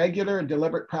is the regular and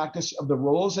deliberate practice of the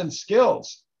roles and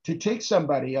skills to take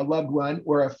somebody, a loved one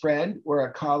or a friend or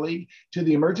a colleague, to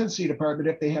the emergency department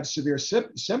if they have severe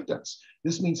symptoms.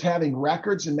 This means having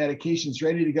records and medications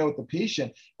ready to go with the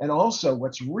patient. And also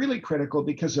what's really critical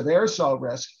because of aerosol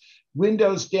risk,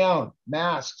 windows down,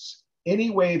 masks, any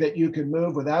way that you can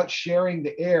move without sharing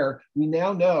the air. We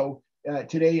now know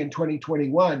today in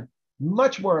 2021,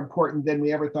 much more important than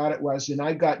we ever thought it was. And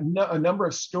I got a number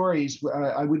of stories,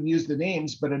 I wouldn't use the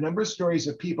names, but a number of stories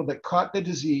of people that caught the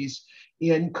disease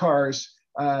in cars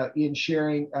in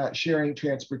sharing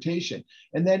transportation.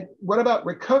 And then what about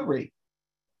recovery?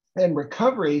 And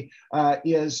recovery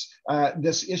is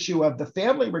this issue of the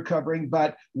family recovering,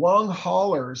 but long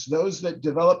haulers, those that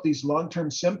develop these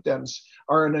long-term symptoms,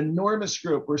 are an enormous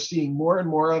group. We're seeing more and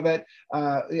more of it.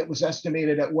 It was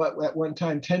estimated at one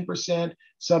time 10%,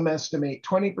 some estimate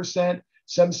 20%.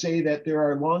 Some say that there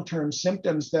are long-term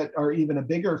symptoms that are even a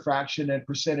bigger fraction and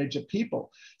percentage of people.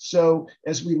 So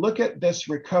as we look at this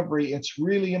recovery, it's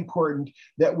really important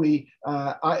that we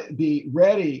be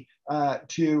ready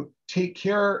to take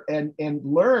care and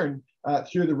learn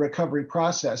through the recovery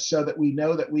process so that we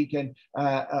know that we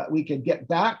can get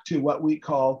back to what we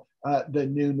call the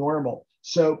new normal.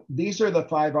 So these are the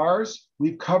 5 R's.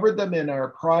 We've covered them in our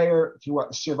prior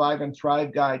Survive and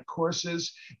Thrive Guide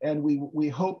courses, and we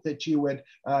hope that you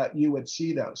would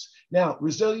see those. Now,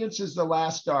 resilience is the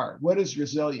last R. What is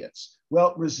resilience?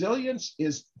 Well, resilience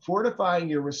is fortifying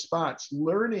your response,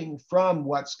 learning from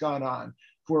what's gone on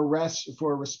for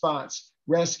response,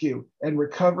 rescue, and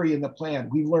recovery in the plan.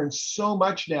 We've learned so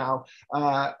much now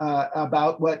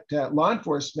about what law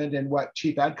enforcement and what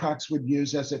Chief Adcox would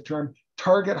use as a term,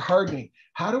 target hardening.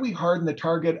 How do we harden the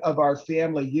target of our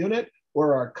family unit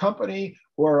or our company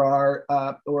or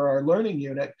our learning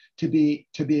unit to be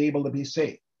able to be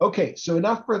safe? Okay, so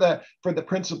enough for the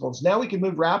principles. Now we can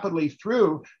move rapidly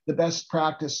through the best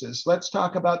practices. Let's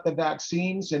talk about the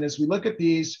vaccines. And as we look at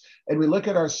these and we look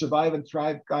at our Survive and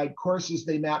Thrive Guide courses,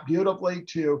 they map beautifully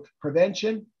to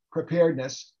prevention,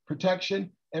 preparedness,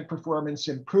 protection, and performance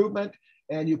improvement.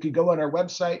 And you can go on our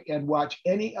website and watch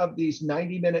any of these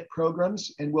 90-minute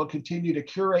programs, and we'll continue to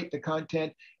curate the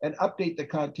content and update the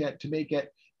content to make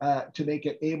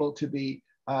it able to be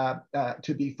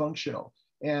functional.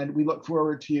 And we look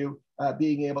forward to you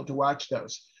being able to watch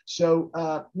those. So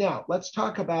now let's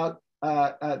talk about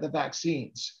the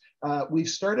vaccines. We've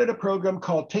started a program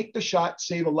called Take the Shot,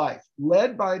 Save a Life,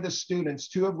 led by the students,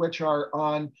 two of which are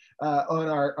on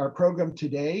our program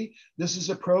today. This is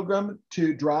a program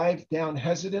to drive down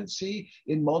hesitancy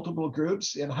in multiple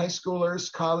groups, in high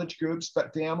schoolers, college groups,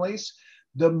 but families.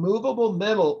 The movable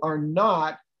middle are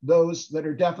not those that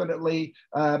are definitely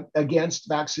against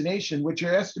vaccination, which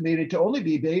are estimated to only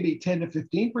be maybe 10 to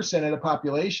 15% of the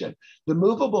population. The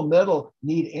movable middle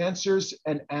need answers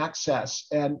and access.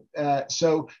 And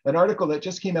so an article that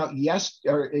just came out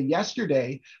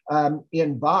yesterday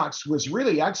in Vox was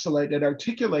really excellent. It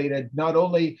articulated not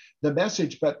only the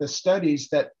message, but the studies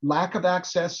that lack of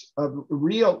access, of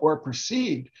real or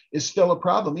perceived, is still a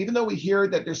problem, even though we hear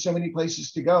that there's so many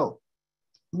places to go.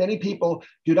 Many people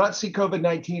do not see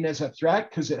COVID-19 as a threat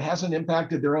because it hasn't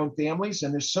impacted their own families,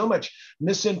 and there's so much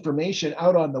misinformation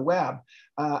out on the web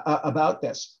about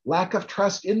this. Lack of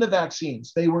trust in the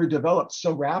vaccines. They were developed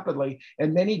so rapidly,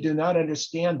 and many do not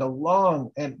understand the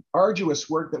long and arduous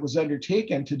work that was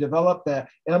undertaken to develop the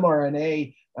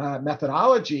mRNA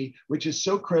methodology, which is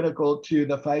so critical to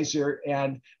the Pfizer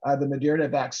and the Moderna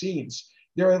vaccines.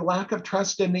 There are lack of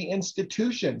trust in the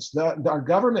institutions, our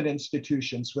government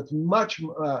institutions, with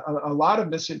a lot of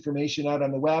misinformation out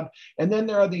on the web. And then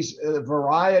there are these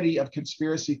variety of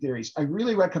conspiracy theories. I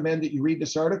really recommend that you read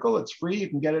this article. It's free. You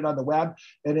can get it on the web.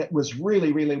 And it was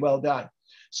really, really well done.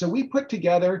 So we put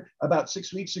together about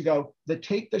 6 weeks ago the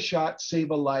Take the Shot,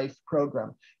 Save a Life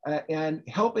program, and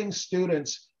helping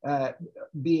students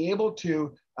be able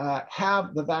to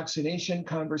have the vaccination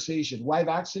conversation. Why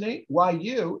vaccinate? Why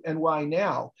you? And why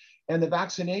now? And the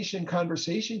vaccination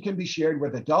conversation can be shared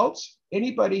with adults,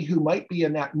 anybody who might be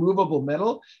in that movable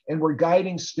middle. And we're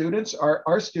guiding students,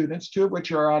 our students, two of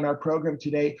which are on our program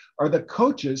today, are the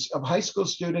coaches of high school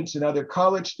students and other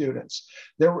college students.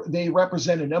 They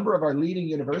represent a number of our leading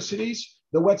universities.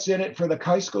 The what's in it for the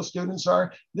high school students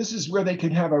are, this is where they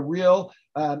can have a real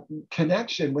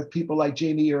connection with people like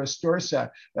Jamie Iristorsa,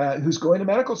 who's going to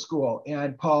medical school,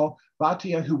 and Paul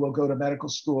Bhatia, who will go to medical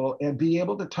school, and be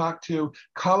able to talk to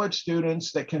college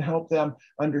students that can help them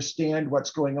understand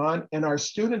what's going on. And our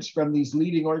students from these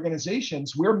leading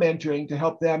organizations, we're mentoring to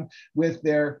help them with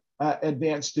their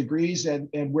advanced degrees and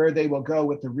where they will go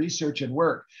with the research and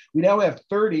work. We now have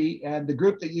 30, and the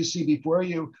group that you see before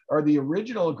you are the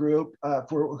original group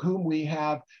for whom we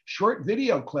have short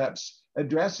video clips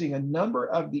addressing a number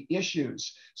of the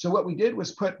issues. So what we did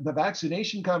was put the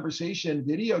vaccination conversation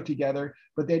video together,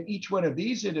 but then each one of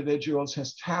these individuals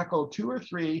has tackled 2 or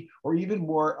 3 or even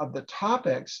more of the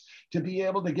topics to be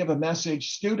able to give a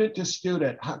message student to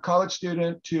student, college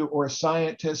student to, or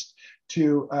scientist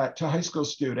to high school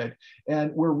student.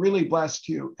 And we're really blessed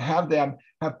to have them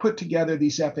have put together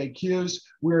these FAQs.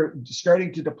 We're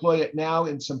starting to deploy it now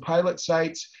in some pilot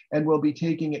sites, and we'll be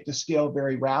taking it to scale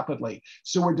very rapidly.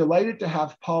 So we're delighted to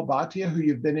have Paul Bhatia, who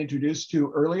you've been introduced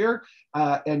to earlier,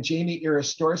 and Jamie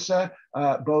Iristorsa,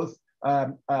 both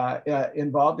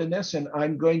involved in this. And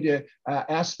I'm going to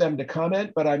ask them to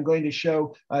comment, but I'm going to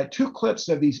show 2 clips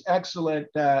of these excellent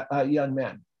young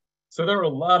men. So there are a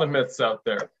lot of myths out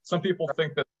there. Some people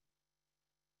think that.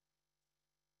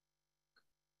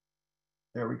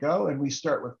 There we go. And we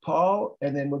start with Paul,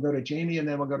 and then we'll go to Jamie, and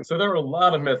then we'll go to. So there are a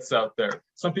lot of myths out there.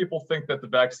 Some people think that the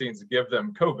vaccines give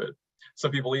them COVID.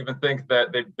 Some people even think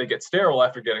that they get sterile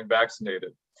after getting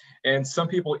vaccinated. And some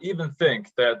people even think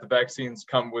that the vaccines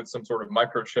come with some sort of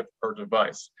microchip or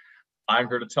device. I'm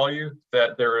here to tell you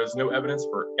that there is no evidence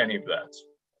for any of that.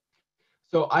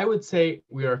 So I would say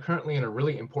we are currently in a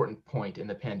really important point in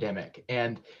the pandemic.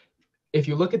 And if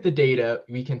you look at the data,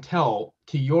 we can tell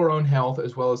to your own health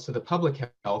as well as to the public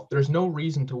health, there's no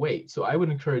reason to wait. So I would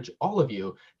encourage all of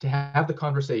you to have the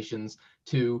conversations,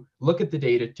 to look at the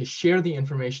data, to share the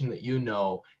information that you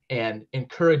know, and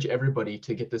encourage everybody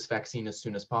to get this vaccine as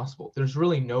soon as possible. There's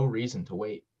really no reason to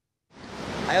wait.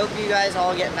 I hope you guys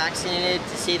all get vaccinated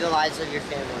to save the lives of your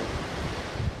family.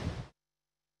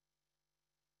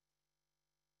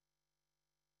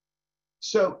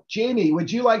 So Jamie, would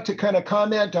you like to kind of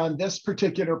comment on this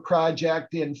particular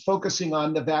project in focusing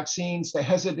on the vaccines, the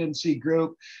hesitancy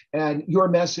group, and your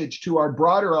message to our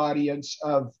broader audience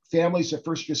of families of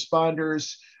first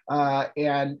responders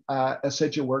and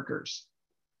essential workers?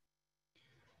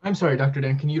 I'm sorry, Dr.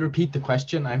 Den, can you repeat the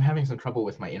question? I'm having some trouble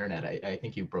with my internet. I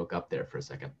think you broke up there for a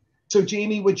second. So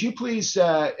Jamie, would you please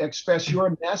express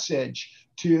your message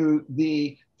to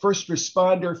the first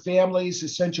responder families,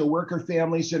 essential worker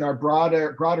families, and our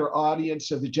broader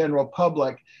audience of the general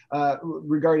public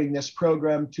regarding this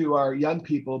program, to our young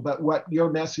people, but what your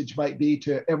message might be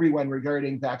to everyone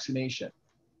regarding vaccination?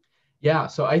 Yeah,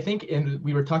 so I think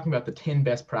we were talking about the 10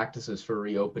 best practices for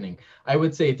reopening. I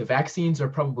would say the vaccines are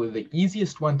probably the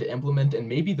easiest one to implement and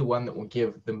maybe the one that will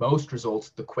give the most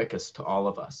results the quickest to all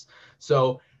of us.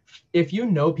 So if you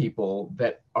know people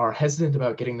that are hesitant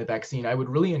about getting the vaccine, I would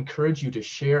really encourage you to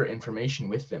share information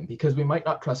with them, because we might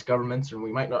not trust governments, or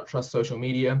we might not trust social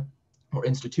media or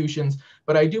institutions,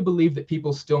 but I do believe that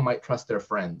people still might trust their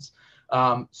friends.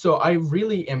 So I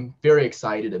really am very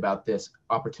excited about this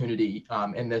opportunity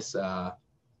and this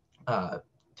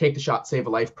Take the Shot, Save a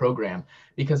Life program,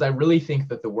 because I really think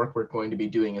that the work we're going to be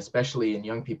doing, especially in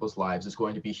young people's lives, is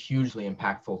going to be hugely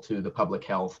impactful to the public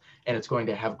health, and it's going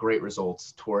to have great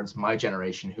results towards my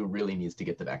generation who really needs to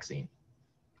get the vaccine.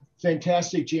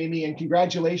 Fantastic, Jamie, and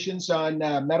congratulations on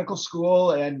medical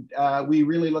school. And we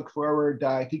really look forward.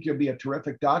 I think you'll be a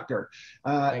terrific doctor.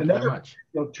 Thank you very much.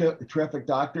 Terrific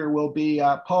doctor will be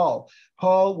Paul.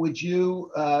 Paul, would you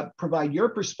provide your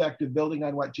perspective, building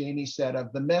on what Jamie said,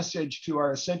 of the message to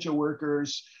our essential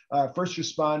workers, first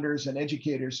responders, and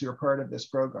educators who are part of this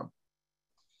program?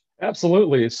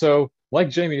 Absolutely. So,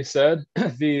 like Jamie said,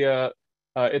 it's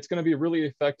going to be really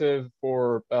effective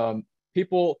for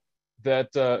people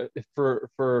that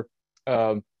for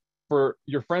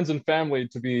your friends and family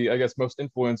to be, I guess, most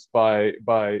influenced by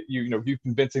you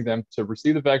convincing them to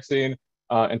receive the vaccine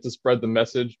and to spread the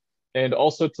message, and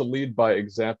also to lead by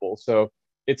example. So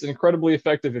it's incredibly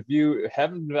effective. If you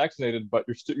haven't been vaccinated but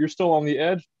you're still on the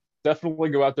edge, definitely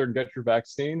go out there and get your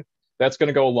vaccine. That's going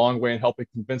to go a long way in helping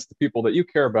convince the people that you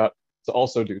care about to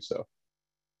also do so.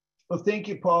 Well, thank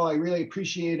you, Paul. I really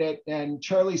appreciate it. And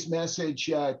Charlie's message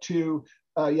to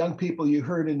young people you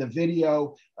heard in the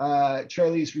video.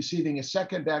 Charlie's receiving a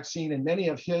second vaccine, and many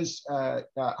of his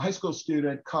high school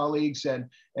student colleagues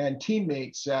and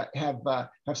teammates have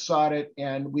sought it,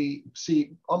 and we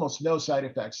see almost no side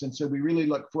effects. And so we really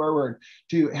look forward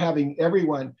to having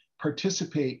everyone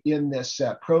participate in this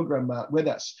program with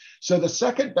us. So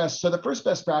the first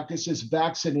best practice is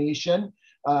vaccination,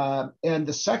 and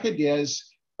the second is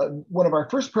one of our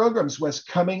first programs was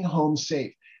coming home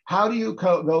safe. How do you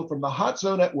go from the hot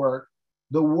zone at work,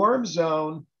 the warm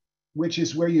zone, which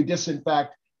is where you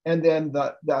disinfect, and then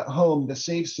the home, the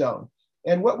safe zone?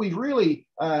 And what we've really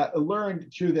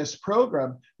learned through this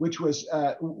program, which was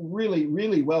really,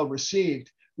 really well received,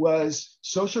 was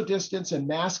social distance and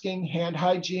masking, hand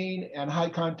hygiene, and high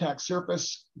contact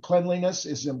surface cleanliness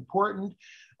is important.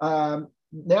 Now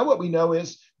what we know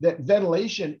is that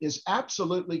ventilation is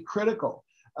absolutely critical.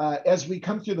 As we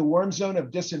come through the warm zone of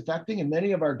disinfecting, and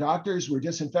many of our doctors were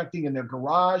disinfecting in their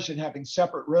garage and having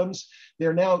separate rooms,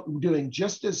 they're now doing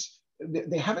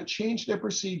they haven't changed their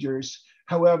procedures.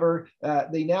 However,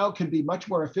 they now can be much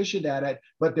more efficient at it,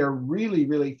 but they're really,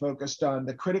 really focused on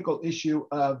the critical issue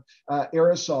of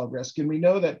aerosol risk. And we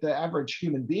know that the average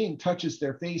human being touches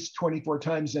their face 24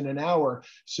 times in an hour,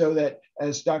 so that,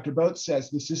 as Dr. Boat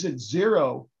says, this isn't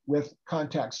zero with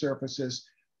contact surfaces.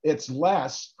 It's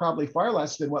less, probably far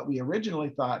less than what we originally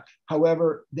thought.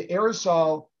 However, the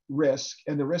aerosol risk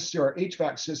and the risk to our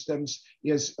HVAC systems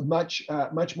is much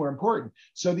more important.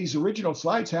 So these original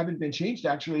slides haven't been changed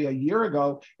actually a year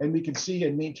ago, and we can see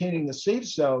in maintaining the safe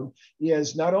zone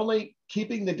is not only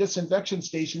keeping the disinfection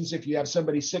stations if you have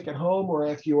somebody sick at home or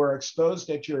if you are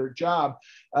exposed at your job,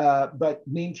 but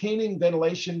maintaining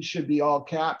ventilation should be all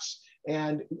caps,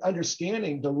 and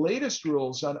understanding the latest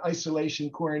rules on isolation,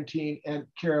 quarantine, and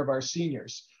care of our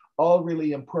seniors. All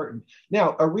really important.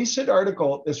 Now, a recent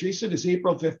article, as recent as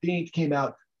April 15th, came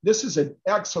out. This is an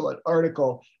excellent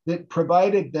article that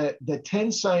provided the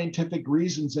 10 scientific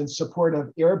reasons in support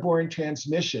of airborne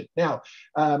transmission. Now,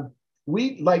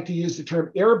 we like to use the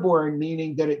term airborne,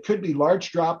 meaning that it could be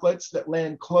large droplets that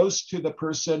land close to the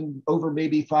person, over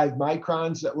maybe 5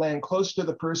 microns, that land close to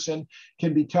the person,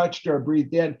 can be touched or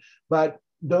breathed in. But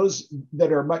those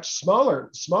that are much smaller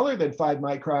than 5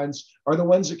 microns, are the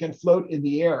ones that can float in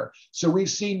the air. So we've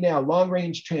seen now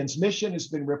long-range transmission has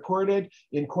been reported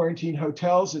in quarantine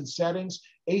hotels and settings.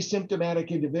 Asymptomatic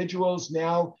individuals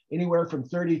now anywhere from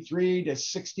 33 to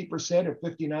 60% or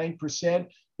 59%.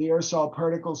 The aerosol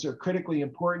particles are critically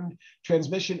important.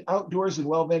 Transmission outdoors in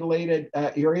well-ventilated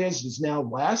areas is now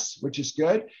less, which is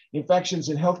good. Infections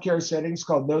in healthcare settings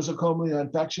called nosocomial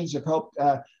infections have helped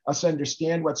us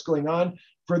understand what's going on.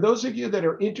 For those of you that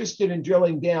are interested in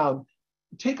drilling down,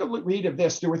 take a read of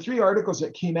this. There were 3 articles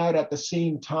that came out at the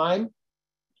same time,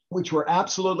 which were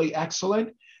absolutely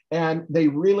excellent. And they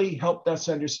really helped us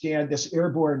understand this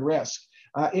airborne risk.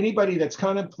 Anybody that's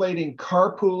contemplating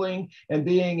carpooling and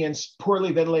being in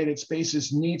poorly ventilated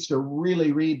spaces needs to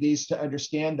really read these to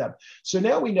understand them. So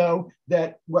now we know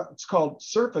that what's called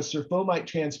surface or fomite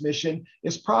transmission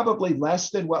is probably less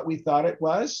than what we thought it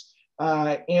was.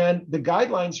 And the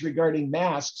guidelines regarding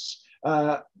masks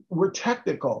were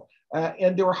technical.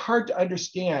 And they were hard to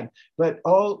understand, but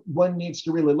all one needs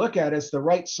to really look at is the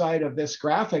right side of this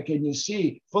graphic, and you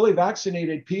see fully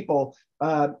vaccinated people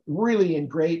really in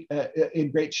great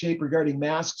shape regarding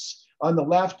masks. On the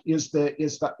left is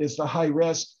the high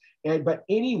risk, but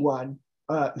anyone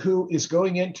who is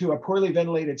going into a poorly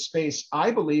ventilated space,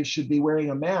 I believe, should be wearing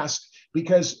a mask,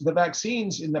 because the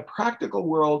vaccines in the practical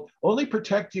world only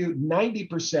protect you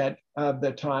 90% of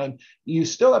the time. You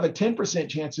still have a 10%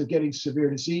 chance of getting severe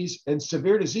disease, and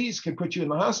severe disease can put you in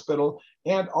the hospital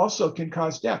and also can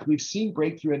cause death. We've seen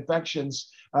breakthrough infections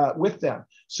with them.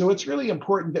 So it's really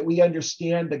important that we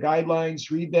understand the guidelines,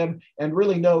 read them, and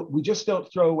really know we just don't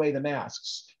throw away the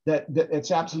masks. That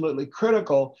it's absolutely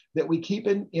critical that we keep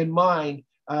in mind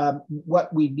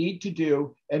what we need to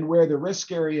do and where the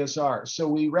risk areas are. So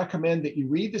we recommend that you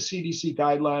read the CDC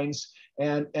guidelines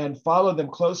and follow them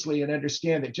closely and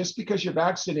understand that just because you're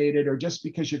vaccinated or just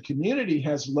because your community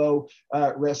has low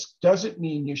risk doesn't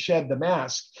mean you shed the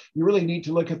mask. You really need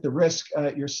to look at the risk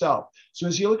yourself. So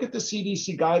as you look at the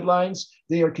CDC guidelines,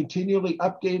 they are continually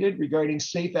updated regarding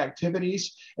safe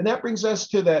activities. And that brings us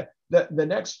to the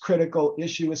next critical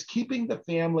issue is keeping the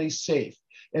family safe.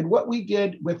 And what we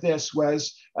did with this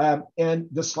was, and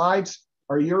the slides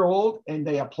are a year old and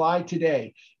they apply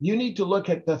today. You need to look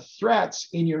at the threats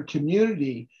in your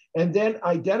community and then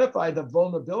identify the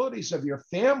vulnerabilities of your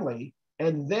family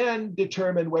and then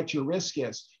determine what your risk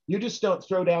is. You just don't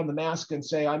throw down the mask and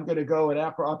say, I'm going to go and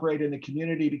operate in the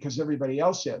community because everybody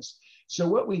else is. So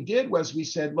what we did was we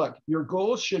said, look, your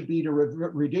goal should be to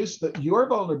reduce your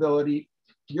vulnerability,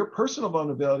 your personal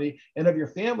vulnerability, and of your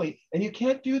family. And you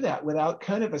can't do that without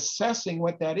kind of assessing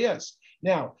what that is.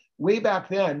 Now, way back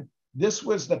then, this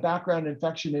was the background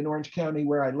infection in Orange County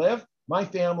where I live. My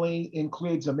family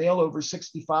includes a male over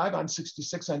 65. I'm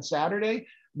 66 on Saturday.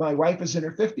 My wife is in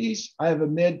her 50s. I have a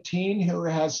mid-teen who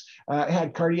has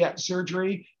had cardiac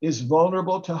surgery, is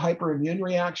vulnerable to hyperimmune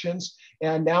reactions.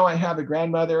 And now I have a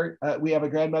grandmother. We have a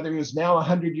grandmother who's now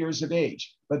 100 years of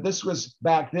age. But this was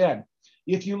back then.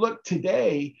 If you look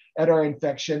today at our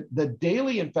infection, the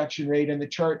daily infection rate in the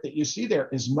chart that you see there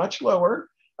is much lower.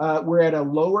 We're at a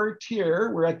lower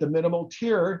tier. We're at the minimal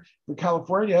tier for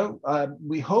California.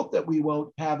 We hope that we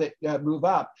won't have it move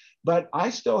up, but I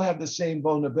still have the same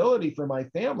vulnerability for my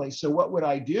family. So what would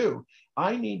I do?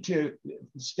 I need to,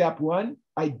 step one,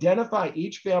 identify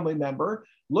each family member,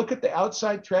 look at the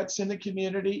outside threats in the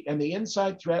community and the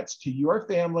inside threats to your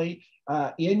family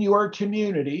in your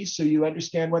community, so you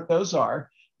understand what those are.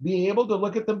 Be able to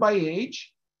look at them by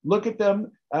age, look at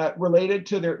them related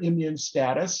to their immune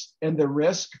status and the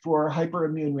risk for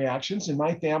hyperimmune reactions. In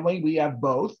my family, we have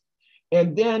both.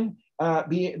 And then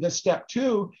the step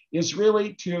two is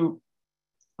really to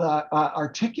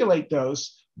articulate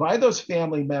those by those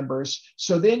family members,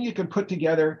 so then you can put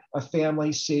together a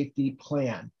family safety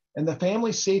plan. And the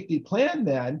family safety plan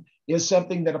then is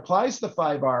something that applies the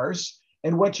 5 R's.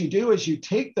 And what you do is you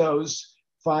take those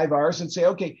 5 R's and say,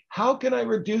 okay, how can I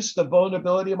reduce the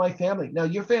vulnerability of my family? Now,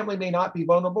 your family may not be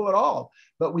vulnerable at all,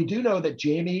 but we do know that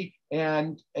Jamie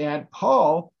and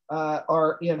Paul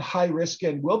are in high risk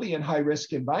and will be in high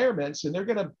risk environments, and they're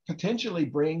going to potentially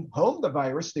bring home the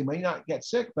virus. They may not get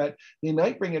sick, but they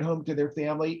might bring it home to their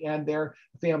family and their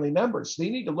family members. They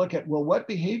need to look at, well, what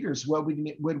behaviors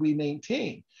would we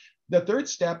maintain? The third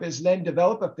step is then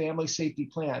develop a family safety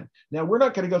plan. Now, we're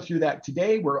not going to go through that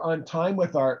today. We're on time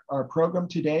with our program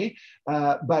today,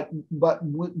 but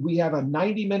we have a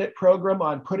 90-minute program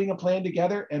on putting a plan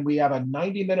together, and we have a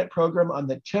 90-minute program on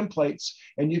the templates,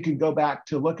 and you can go back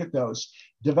to look at those.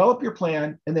 Develop your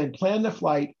plan, and then plan the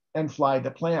flight and fly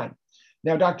the plan.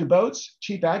 Now, Dr. Boats,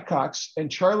 Chief Adcox,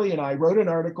 and Charlie and I wrote an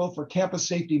article for Campus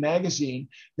Safety Magazine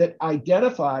that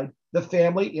identified the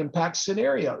family impact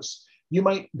scenarios. You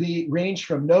might be ranged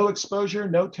from no exposure,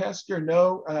 no test, or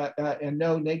no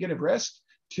negative risk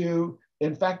to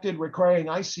infected requiring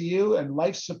ICU and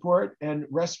life support and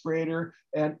respirator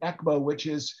and ECMO, which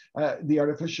is the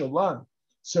artificial lung.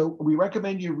 So we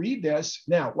recommend you read this.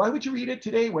 Now, why would you read it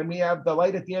today when we have the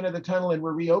light at the end of the tunnel and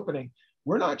we're reopening?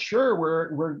 We're not sure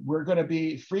we're going to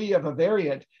be free of a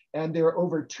variant, and there are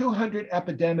over 200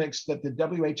 epidemics that the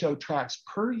WHO tracks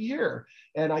per year.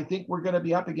 And I think we're going to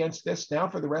be up against this now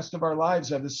for the rest of our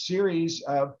lives, of a series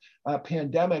of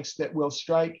pandemics that will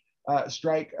strike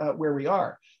strike where we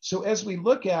are. So as we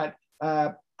look at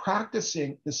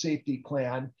practicing the safety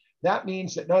plan, that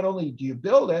means that not only do you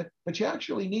build it, but you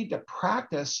actually need to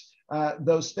practice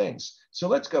those things. So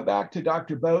let's go back to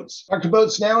Dr. Boats. Dr.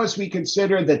 Boats, now as we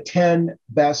consider the 10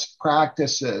 best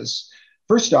practices,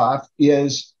 first off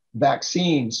is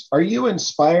vaccines. Are you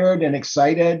inspired and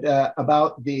excited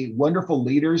about the wonderful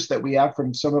leaders that we have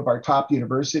from some of our top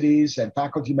universities and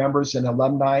faculty members and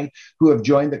alumni who have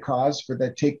joined the cause for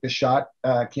the Take the Shot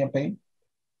campaign?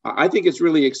 I think it's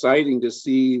really exciting to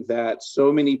see that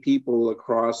so many people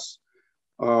across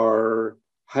our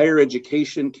higher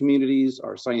education communities,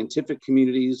 our scientific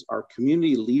communities, our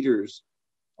community leaders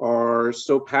are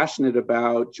so passionate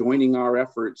about joining our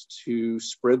efforts to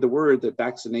spread the word that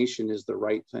vaccination is the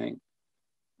right thing.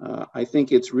 I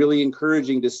think it's really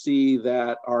encouraging to see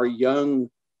that our young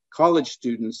college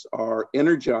students are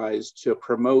energized to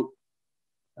promote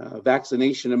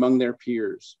vaccination among their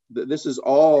peers. This is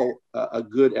all a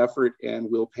good effort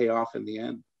and will pay off in the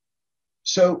end.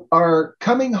 So our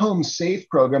Coming Home Safe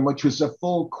program, which was a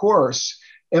full course,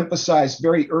 emphasized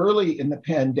very early in the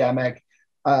pandemic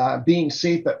being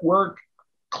safe at work,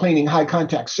 cleaning high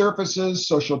contact surfaces,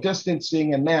 social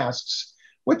distancing, and masks.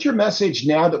 What's your message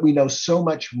now that we know so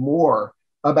much more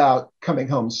about coming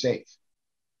home safe?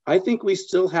 I think we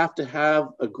still have to have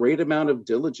a great amount of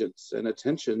diligence and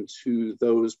attention to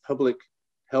those public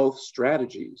health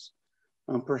strategies.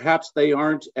 Perhaps they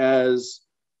aren't as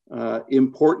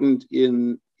important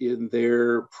in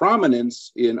their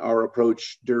prominence in our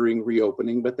approach during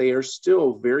reopening, but they are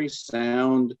still very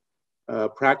sound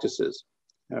practices.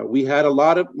 We had a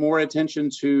lot of more attention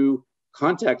to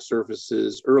contact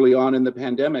surfaces early on in the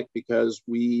pandemic because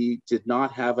we did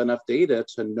not have enough data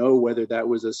to know whether that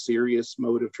was a serious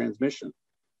mode of transmission.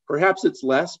 Perhaps it's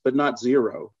less, but not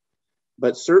zero.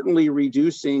 But certainly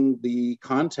reducing the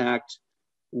contact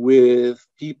with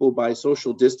people by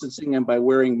social distancing and by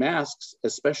wearing masks,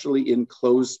 especially in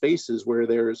closed spaces where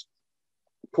there's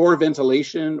poor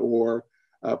ventilation or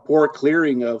poor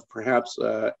clearing of perhaps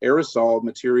aerosol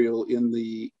material in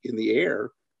the air.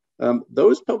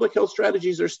 Those public health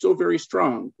strategies are still very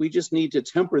strong. We just need to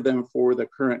temper them for the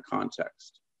current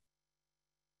context.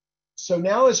 So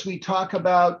now as we talk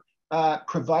about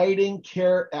providing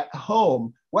care at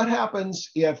home, what happens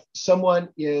if someone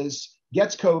gets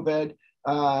COVID?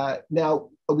 Now,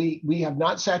 we have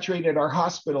not saturated our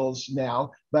hospitals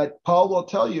now, but Paul will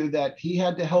tell you that he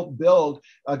had to help build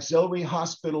auxiliary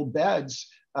hospital beds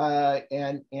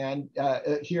and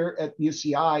here at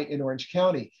UCI in Orange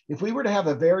County. If we were to have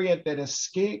a variant that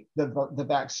escaped the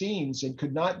vaccines and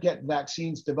could not get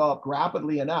vaccines developed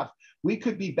rapidly enough, we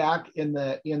could be back in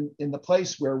the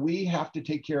place where we have to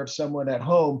take care of someone at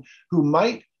home who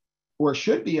might or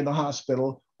should be in the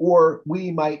hospital, or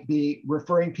we might be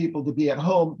referring people to be at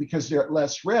home because they're at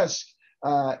less risk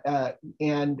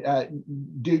and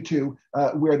due to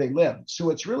where they live.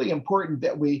 So it's really important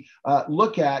that we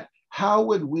look at how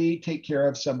would we take care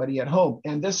of somebody at home?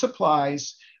 And this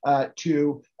applies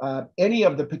to any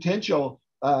of the potential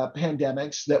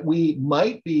pandemics that we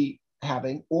might be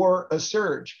having or a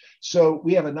surge. So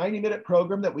we have a 90-minute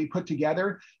program that we put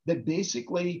together that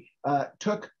basically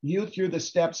took you through the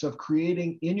steps of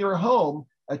creating in your home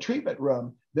a treatment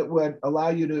room that would allow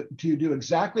you to do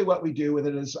exactly what we do with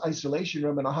an isolation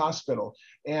room in a hospital.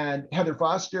 And Heather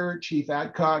Foster, Chief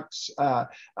Adcox,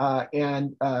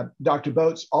 and Dr.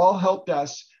 Boats all helped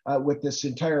us with this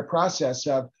entire process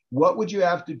of what would you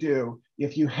have to do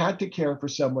if you had to care for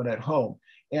someone at home.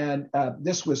 And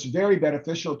this was very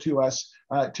beneficial to us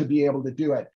to be able to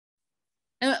do it.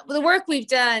 And the work we've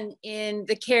done in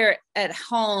the care at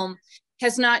home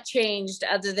has not changed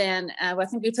other than I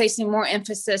think we're placing more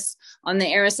emphasis on the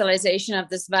aerosolization of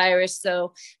this virus.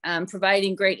 So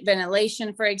providing great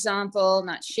ventilation, for example,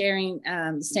 not sharing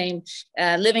the same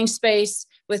living space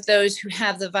with those who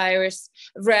have the virus,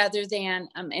 rather than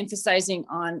emphasizing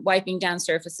on wiping down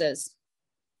surfaces.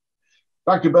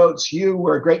 Dr. Boats, you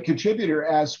were a great contributor,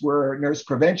 as were nurse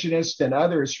preventionists and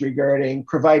others, regarding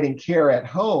providing care at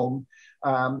home.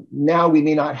 Now we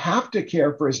may not have to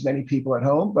care for as many people at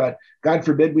home, but God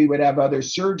forbid we would have other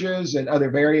surges and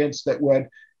other variants that would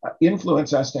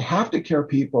influence us to have to care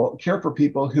for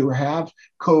people who have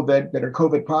COVID, that are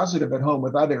COVID positive at home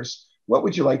with others. What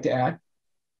would you like to add?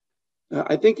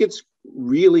 I think it's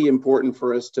really important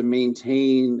for us to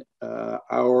maintain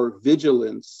our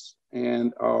vigilance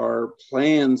and our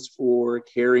plans for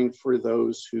caring for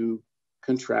those who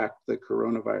contract the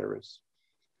coronavirus.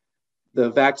 The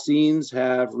vaccines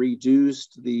have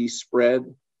reduced the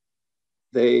spread.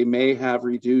 They may have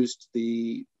reduced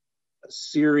the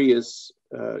serious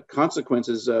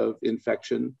consequences of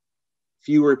infection.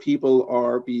 fewer people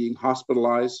are being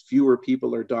hospitalized, fewer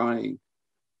people are dying.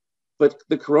 But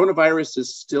the coronavirus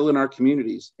is still in our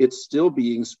communities. It's still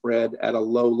being spread at a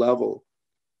low level.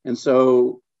 And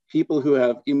so people who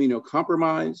have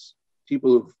immunocompromised,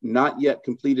 people who've not yet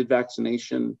completed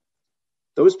vaccination,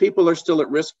 those people are still at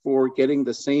risk for getting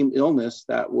the same illness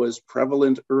that was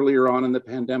prevalent earlier on in the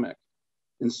pandemic.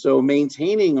 And so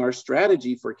maintaining our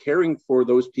strategy for caring for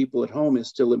those people at home is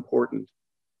still important.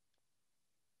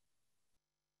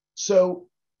 So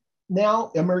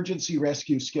now emergency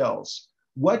rescue skills.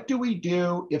 What do we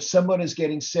do if someone is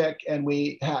getting sick and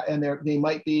they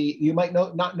might be, you might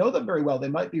not know them very well. They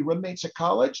might be roommates at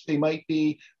college. They might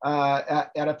be at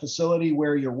a facility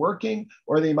where you're working,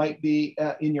 or they might be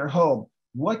in your home.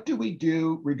 What do we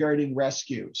do regarding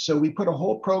rescue? So we put a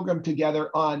whole program together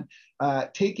on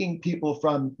taking people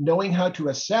from knowing how to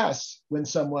assess when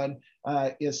someone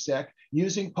is sick,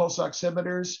 using pulse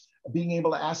oximeters, being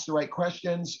able to ask the right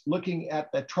questions, looking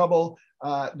at the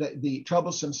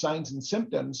troublesome signs and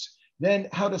symptoms, then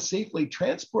how to safely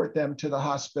transport them to the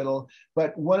hospital.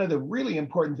 But one of the really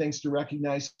important things to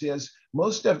recognize is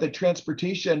most of the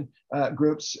transportation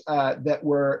groups that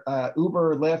were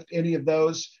Uber, Lyft, any of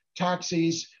those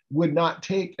taxis would not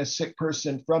take a sick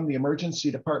person from the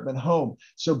emergency department home.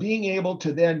 So being able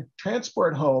to then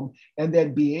transport home and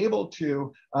then be able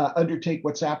to undertake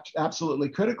what's absolutely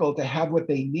critical to have what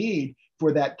they need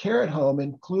for that care at home,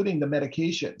 including the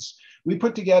medications. We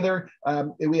put together,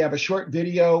 we have a short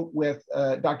video with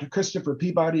Dr. Christopher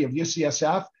Peabody of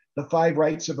UCSF, the 5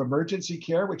 rights of emergency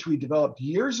care, which we developed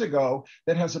years ago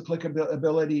that has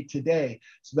applicability today.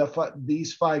 So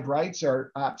these 5 rights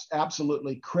are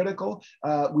absolutely critical.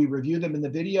 We review them in the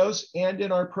videos and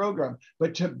in our program.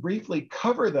 But to briefly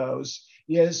cover those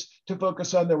is to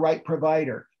focus on the right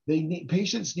provider.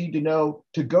 Patients need to know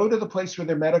to go to the place where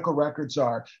their medical records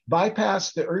are,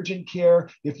 bypass the urgent care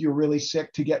if you're really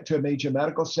sick to get to a major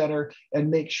medical center, and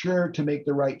make sure to make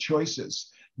the right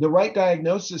choices. The right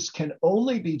diagnosis can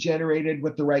only be generated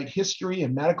with the right history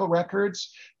and medical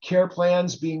records, care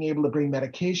plans, being able to bring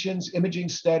medications, imaging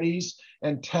studies,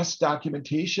 and test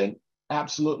documentation,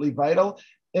 absolutely vital.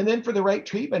 And then for the right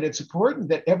treatment, it's important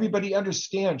that everybody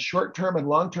understands short-term and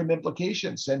long-term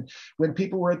implications. And when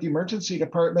people were at the emergency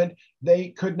department, they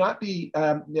could not be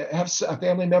have a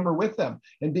family member with them,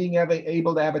 and being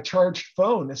able to have a charged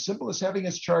phone, as simple as having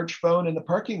a charged phone in the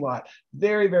parking lot,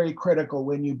 very, very critical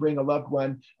when you bring a loved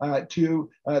one to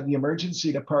the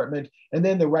emergency department. And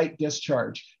then the right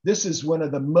discharge. This is one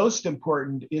of the most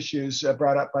important issues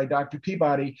brought up by Dr.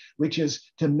 Peabody, which is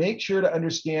to make sure to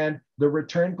understand the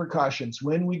return precautions.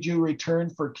 When would you return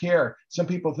for care? Some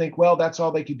people think, well, that's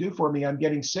all they could do for me. I'm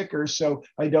getting sicker, so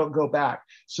I don't go back.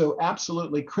 So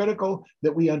absolutely critical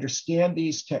that we understand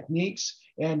these techniques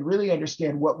and really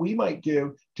understand what we might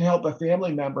do to help a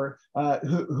family member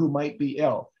who might be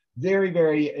ill. Very,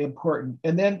 very important.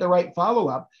 And then the right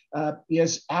follow-up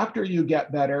is after you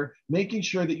get better, making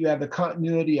sure that you have the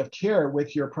continuity of care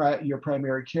with your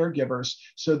primary caregivers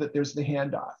so that there's the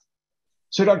handoff.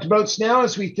 So Dr. Boats, now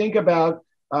as we think about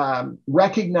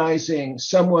recognizing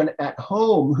someone at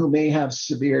home who may have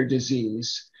severe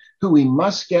disease, who we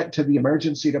must get to the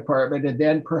emergency department and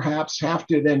then perhaps have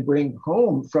to then bring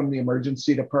home from the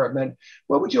emergency department,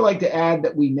 what would you like to add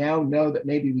that we now know that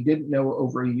maybe we didn't know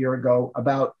over a year ago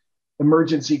about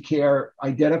emergency care,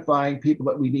 identifying people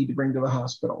that we need to bring to the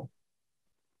hospital?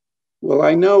 Well,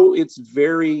 I know it's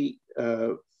very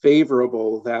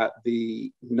favorable that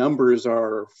the numbers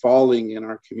are falling in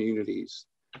our communities,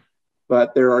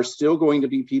 but there are still going to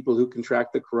be people who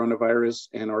contract the coronavirus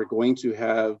and are going to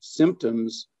have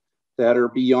symptoms that are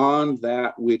beyond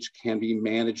that which can be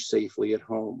managed safely at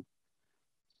home.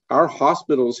 Our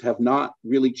hospitals have not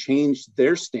really changed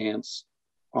their stance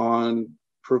on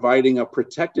providing a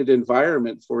protected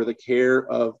environment for the care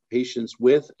of patients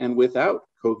with and without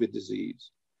COVID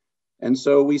disease. And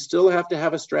so we still have to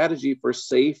have a strategy for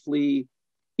safely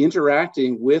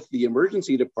interacting with the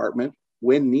emergency department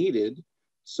when needed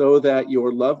so that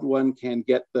your loved one can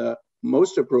get the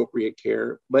most appropriate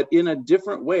care, but in a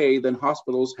different way than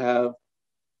hospitals have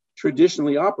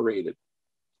traditionally operated.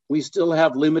 We still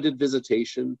have limited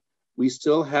visitation. We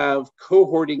still have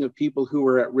cohorting of people who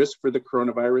are at risk for the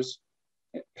coronavirus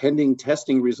pending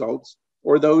testing results,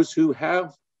 or those who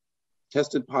have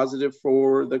tested positive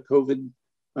for the COVID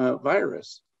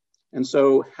virus. And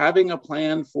so having a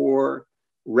plan for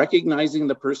recognizing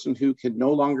the person who can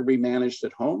no longer be managed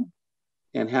at home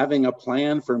and having a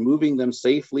plan for moving them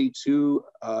safely to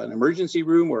an emergency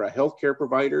room or a healthcare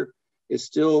provider is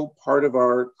still part of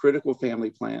our critical family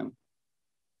plan.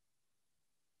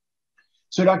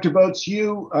 So, Dr. Boats,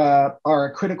 you are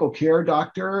a critical care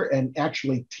doctor and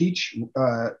actually teach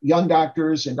young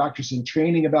doctors and doctors in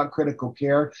training about critical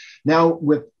care. Now,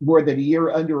 with more than a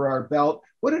year under our belt,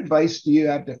 what advice do you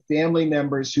have to family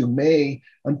members who may,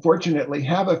 unfortunately,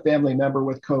 have a family member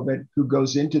with COVID who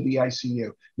goes into the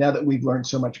ICU now that we've learned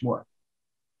so much more?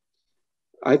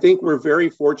 I think we're very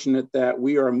fortunate that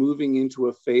we are moving into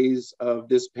a phase of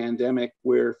this pandemic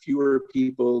where fewer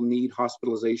people need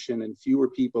hospitalization and fewer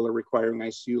people are requiring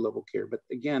ICU level care. But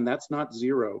again, that's not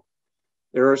zero.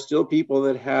 There are still people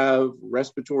that have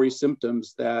respiratory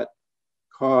symptoms that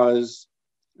cause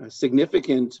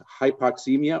significant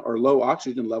hypoxemia or low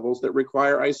oxygen levels that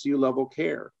require ICU level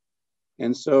care.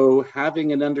 And so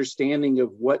having an understanding of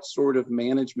what sort of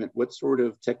management, what sort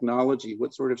of technology,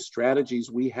 what sort of strategies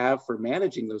we have for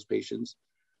managing those patients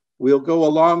will go a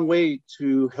long way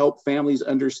to help families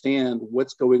understand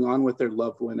what's going on with their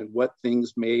loved one and what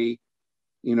things may,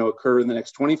 occur in the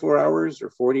next 24 hours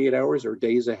or 48 hours or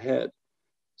days ahead.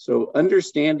 So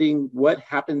understanding what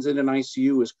happens in an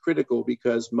ICU is critical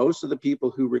because most of the people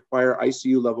who require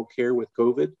ICU level care with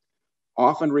COVID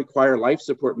often require life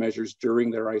support measures during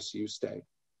their ICU stay.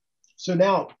 So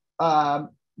now,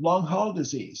 long haul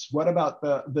disease. What about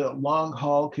the long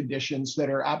haul conditions that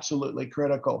are absolutely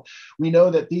critical? We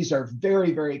know that these are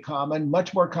very, very common,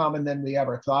 much more common than we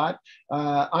ever thought.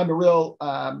 I'm a real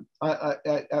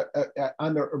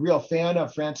fan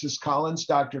of Francis Collins,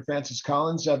 Dr. Francis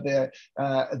Collins of the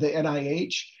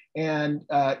NIH, and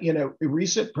a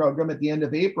recent program at the end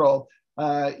of April.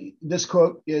 This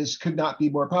quote could not be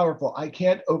more powerful. I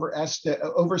can't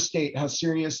overstate how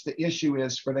serious the issue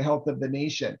is for the health of the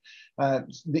nation.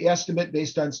 The estimate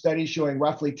based on studies showing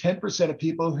roughly 10% of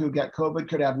people who get COVID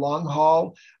could have long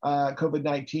haul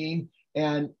COVID-19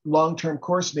 and long-term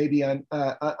course may be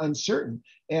uncertain.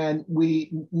 And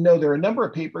we know there are a number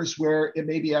of papers where it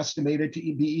may be estimated to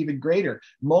be even greater.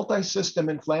 Multi-system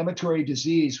inflammatory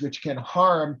disease, which can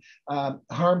harm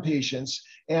patients.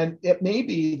 And it may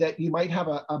be that you might have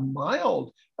a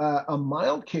mild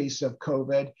case of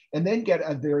COVID and then get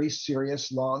a very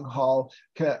serious long haul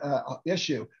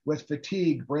issue with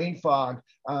fatigue, brain fog,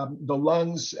 the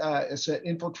lungs, it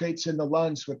infiltrates in the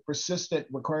lungs with persistent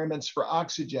requirements for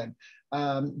oxygen,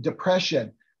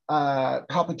 depression,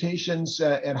 palpitations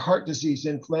and heart disease,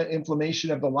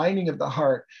 inflammation of the lining of the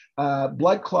heart,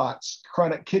 blood clots,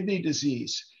 chronic kidney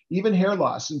disease, even hair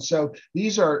loss. And so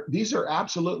these are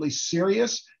absolutely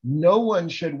serious. No one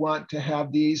should want to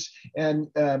have these. And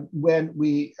when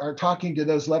we are talking to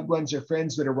those loved ones or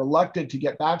friends that are reluctant to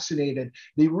get vaccinated,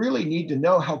 they really need to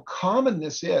know how common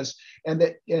this is,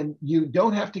 and you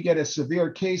don't have to get a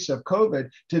severe case of COVID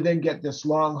to then get this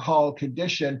long haul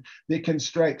condition that can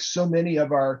strike so many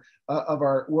of our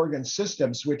organ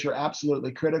systems, which are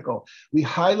absolutely critical. We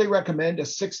highly recommend a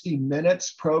 60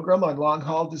 minutes program on long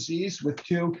haul disease with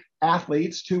two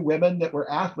women that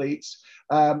were athletes,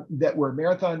 that were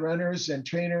marathon runners and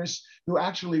trainers who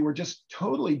actually were just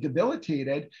totally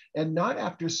debilitated and not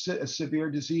after severe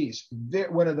disease.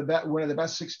 They're one of the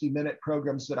best 60-minute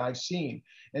programs that I've seen.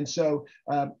 And so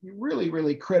really,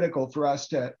 really critical for us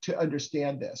to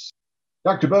understand this.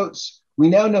 Dr. Boats, we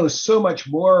now know so much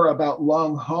more about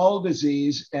long haul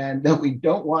disease and that we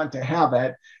don't want to have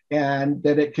it, and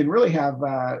that it can really have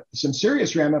some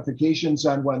serious ramifications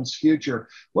on one's future.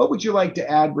 What would you like to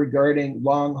add regarding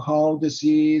long haul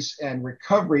disease and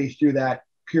recovery through that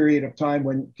period of time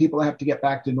when people have to get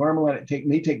back to normal and it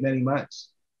may take many months?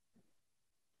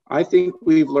 I think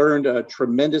we've learned a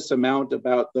tremendous amount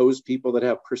about those people that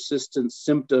have persistent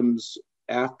symptoms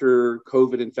after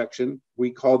COVID infection.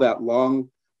 We call that long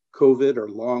COVID or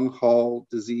long haul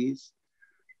disease.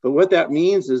 But what that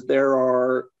means is there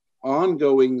are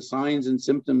ongoing signs and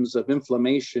symptoms of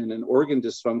inflammation and organ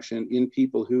dysfunction in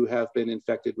people who have been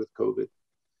infected with COVID.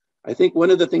 I think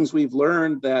one of the things we've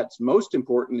learned that's most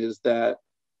important is that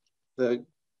the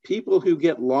people who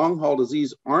get long haul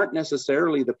disease aren't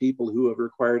necessarily the people who have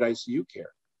required ICU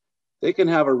care. They can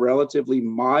have a relatively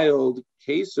mild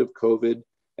case of COVID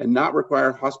and not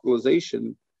require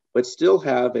hospitalization, but still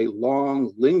have a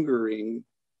long lingering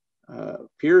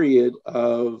period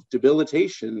of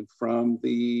debilitation from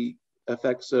the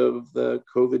effects of the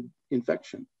COVID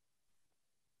infection.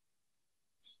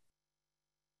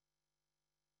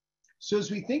 So as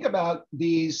we think about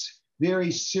these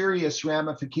very serious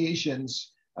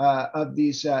ramifications of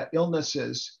these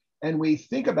illnesses, and we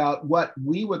think about what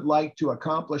we would like to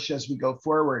accomplish as we go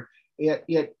forward,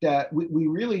 we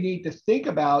really need to think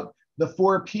about the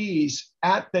 4 Ps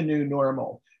at the new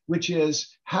normal, which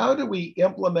is how do we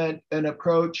implement an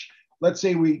approach? Let's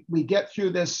say we get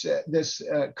through this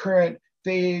current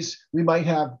phase. We might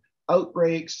have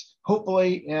outbreaks,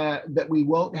 hopefully that we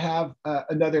won't have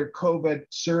another COVID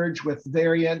surge with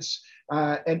variants.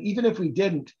 And even if we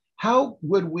didn't, how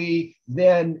would we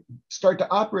then start to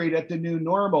operate at the new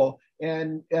normal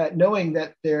and knowing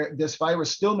that this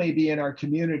virus still may be in our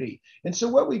community? And so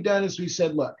what we've done is we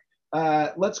said, look,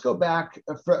 let's go back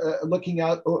looking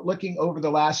over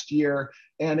the last year.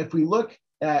 And if we look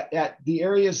at the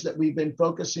areas that we've been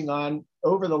focusing on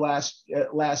over the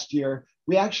last year,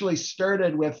 we actually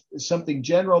started with something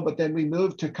general, but then we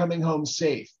moved to coming home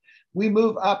safe. We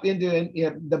move up into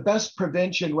the best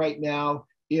prevention right now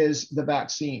is the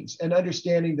vaccines and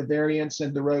understanding the variants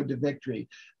and the road to victory.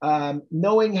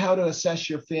 Knowing how to assess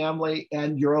your family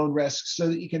and your own risks so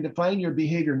that you can define your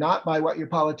behavior, not by what your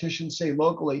politicians say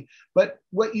locally, but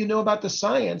what you know about the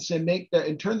science and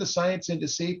turn the science into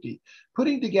safety.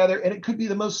 Putting together, and it could be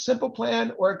the most simple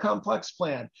plan or a complex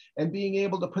plan, and being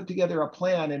able to put together a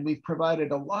plan. And we've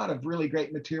provided a lot of really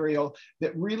great material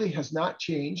that really has not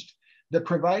changed. The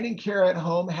providing care at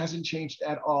home hasn't changed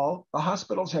at all. The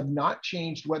hospitals have not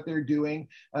changed what they're doing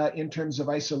in terms of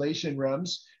isolation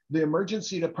rooms. The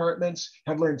emergency departments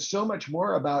have learned so much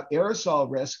more about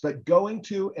aerosol risk, but going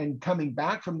to and coming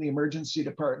back from the emergency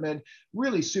department,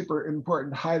 really super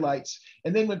important highlights.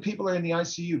 And then when people are in the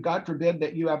ICU, God forbid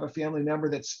that you have a family member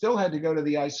that still had to go to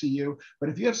the ICU, but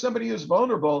if you have somebody who's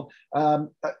vulnerable,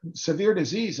 severe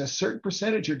disease, a certain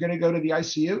percentage are going to go to the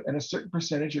ICU and a certain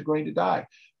percentage are going to die.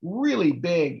 Really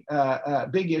big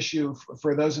issue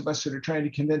for those of us that are trying to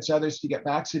convince others to get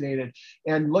vaccinated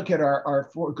and look at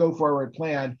our go forward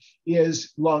plan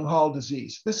is long haul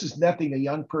disease. This is nothing a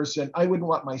young person. I wouldn't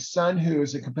want my son, who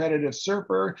is a competitive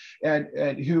surfer and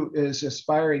who is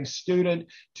aspiring student,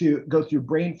 to go through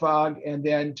brain fog and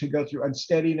then to go through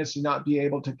unsteadiness and not be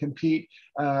able to compete.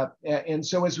 And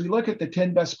so as we look at the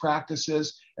 10 best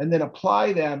practices and then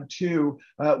apply them to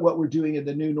what we're doing in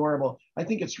the new normal, I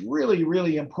think it's really,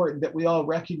 really important that we all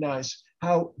recognize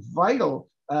how vital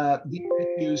these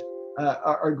issues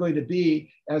are going to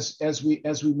be as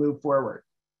we move forward.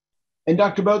 And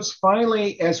Dr. Boats,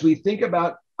 finally, as we think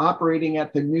about operating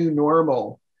at the new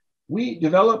normal, we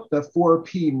developed the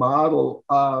 4P model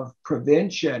of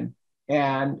prevention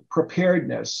and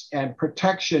preparedness and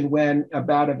protection when a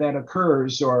bad event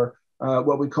occurs, or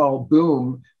what we call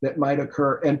boom that might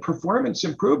occur, and performance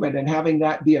improvement, and having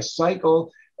that be a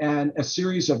cycle and a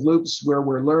series of loops where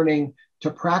we're learning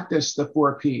to practice the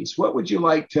 4Ps. What would you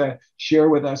like to share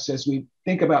with us as we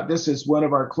think about this as one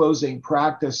of our closing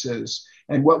practices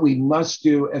and what we must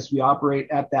do as we operate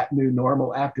at that new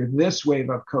normal after this wave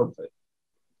of COVID?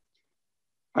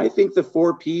 I think the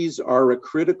 4Ps are a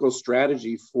critical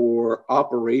strategy for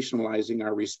operationalizing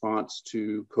our response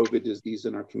to COVID disease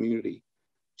in our community.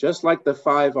 Just like the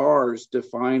 5 Rs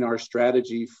define our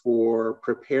strategy for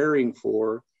preparing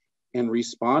for and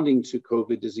responding to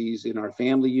COVID disease in our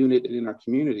family unit and in our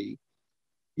community,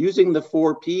 using the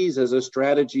 4Ps as a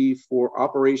strategy for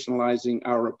operationalizing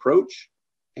our approach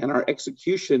and our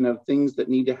execution of things that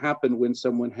need to happen when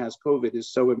someone has COVID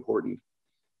is so important.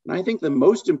 And I think the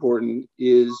most important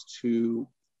is to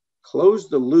close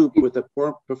the loop with a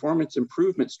performance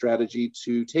improvement strategy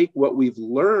to take what we've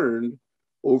learned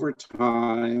over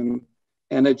time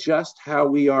and adjust how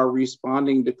we are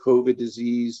responding to COVID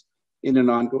disease in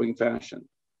an ongoing fashion.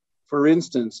 For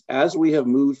instance, as we have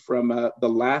moved from the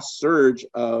last surge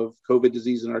of COVID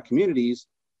disease in our communities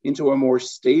into a more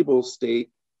stable state,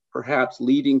 perhaps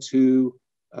leading to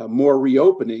more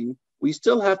reopening, we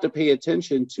still have to pay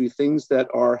attention to things that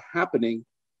are happening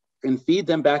and feed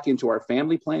them back into our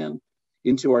family plan,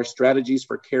 into our strategies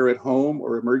for care at home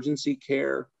or emergency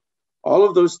care. All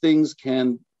of those things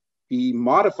can be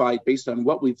modified based on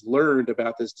what we've learned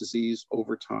about this disease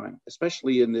over time,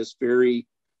 especially in this very,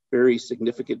 very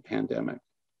significant pandemic.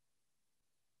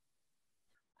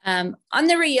 On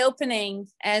the reopening,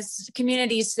 as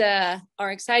communities are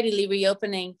excitedly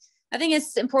reopening, I think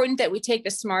it's important that we take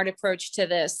a smart approach to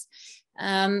this.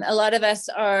 A lot of us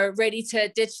are ready to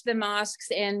ditch the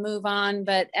mosques and move on.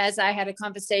 But as I had a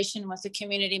conversation with a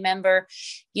community member,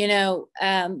 you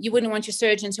wouldn't want your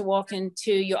surgeon to walk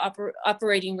into your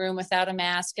operating room without a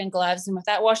mask and gloves and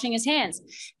without washing his hands.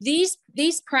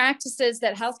 These practices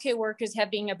that healthcare workers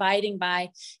have been abiding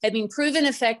by have been proven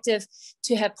effective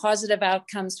to have positive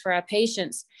outcomes for our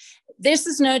patients. This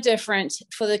is no different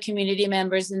for the community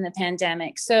members in the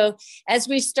pandemic. So as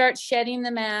we start shedding the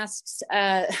masks,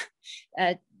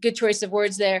 good choice of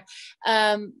words there,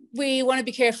 we want to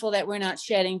be careful that we're not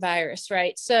shedding virus,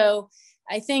 right? So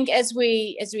I think as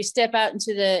we step out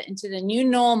into the new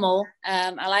normal,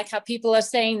 I like how people are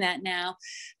saying that now,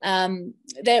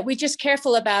 that we're just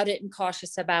careful about it and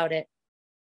cautious about it.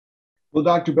 Well,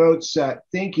 Dr. Boats,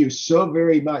 thank you so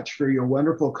very much for your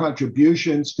wonderful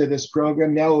contributions to this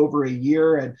program. Now over a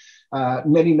year, and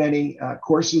many, many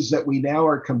courses that we now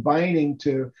are combining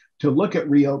to look at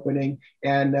reopening.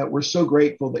 And we're so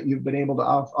grateful that you've been able to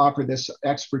offer this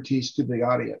expertise to the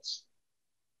audience.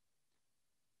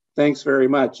 Thanks very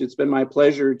much. It's been my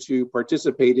pleasure to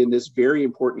participate in this very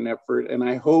important effort, and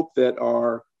I hope that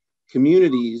our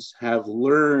communities have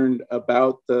learned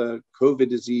about the COVID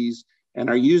disease and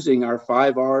are using our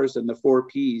 5 R's and the 4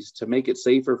 P's to make it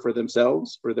safer for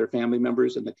themselves, for their family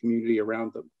members, and the community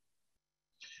around them.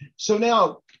 So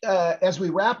now, as we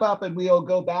wrap up, and we'll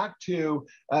go back to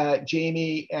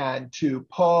Jamie and to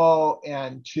Paul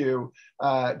and to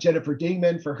Jennifer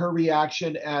Dingman for her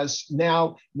reaction as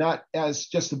now, not as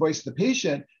just the voice of the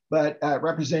patient, but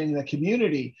representing the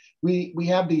community. We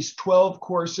have these 12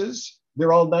 courses.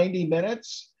 They're all 90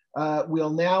 minutes.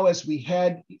 We'll now, as we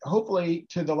head hopefully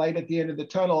to the light at the end of the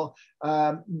tunnel,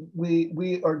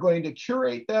 we are going to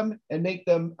curate them and make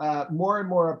them more and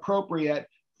more appropriate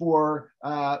for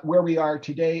where we are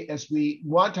today as we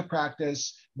want to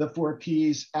practice the 4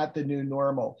 Ps at the new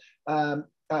normal.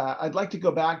 I'd like to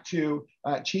go back to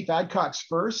Chief Adcox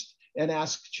first and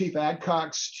ask Chief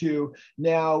Adcox to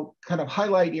now kind of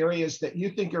highlight areas that you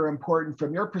think are important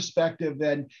from your perspective.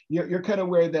 And you're kind of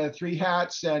wear the 3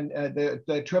 hats and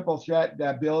the triple threat.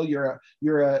 Bill, you're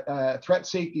a threat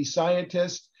safety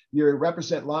scientist. You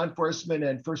represent law enforcement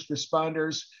and first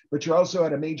responders, but you're also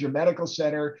at a major medical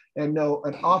center and know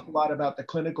an awful lot about the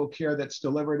clinical care that's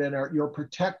delivered, and you're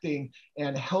protecting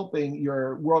and helping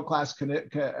your world-class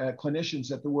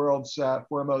clinicians at the world's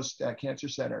foremost cancer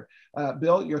center.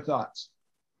 Bill, your thoughts?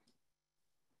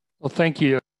 Well, thank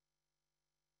you.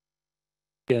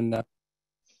 And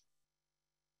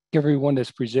everyone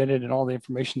that's presented and all the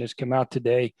information that's come out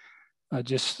today,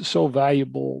 just so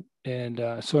valuable and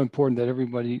so important that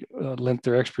everybody lent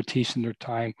their expertise and their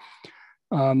time.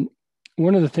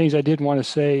 One of the things I did want to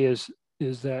say is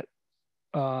that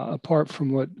apart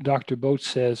from what Dr. Boats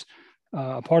says,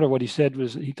 a part of what he said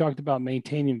was he talked about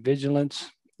maintaining vigilance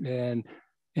and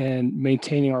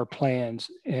maintaining our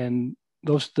plans. And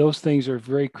those things are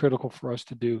very critical for us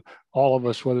to do. All of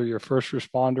us, whether you're a first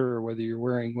responder or whether you're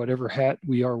wearing whatever hat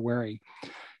we are wearing.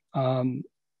 And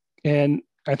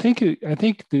I think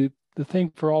the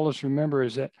thing for all of us to remember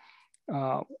is that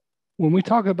when we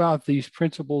talk about these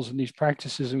principles and these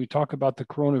practices and we talk about the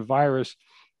coronavirus,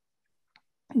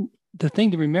 the thing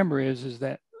to remember is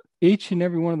that each and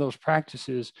every one of those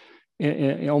practices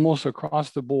almost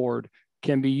across the board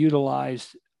can be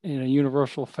utilized in a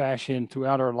universal fashion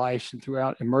throughout our lives and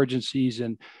throughout emergencies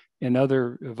and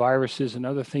other viruses and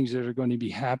other things that are going to be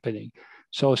happening.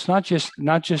 So it's not just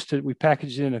that we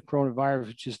package in a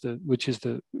coronavirus, which is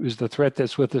the threat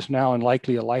that's with us now and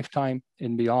likely a lifetime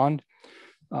and beyond,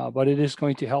 but it is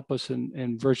going to help us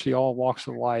in virtually all walks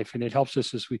of life, and it helps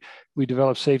us as we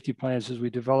develop safety plans, as we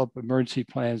develop emergency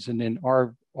plans, and in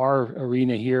our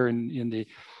arena here in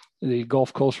the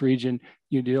Gulf Coast region,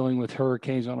 you're dealing with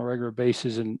hurricanes on a regular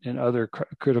basis and other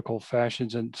critical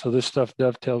fashions, and so this stuff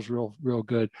dovetails real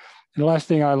good. And the last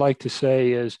thing I like to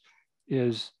say is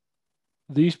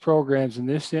these programs and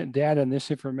this data and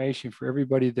this information for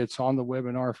everybody that's on the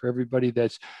webinar, for everybody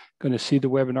that's going to see the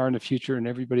webinar in the future, and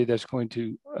everybody that's going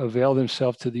to avail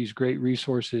themselves to these great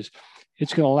resources,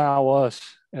 it's going to allow us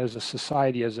as a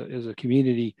society, as a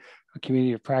community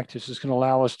of practice, it's going to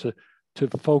allow us to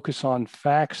focus on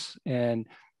facts and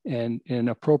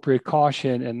appropriate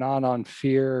caution and not on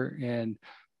fear and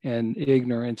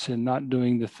ignorance and not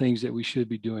doing the things that we should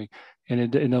be doing.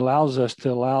 And it allows us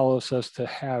to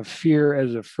have fear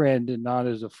as a friend and not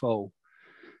as a foe.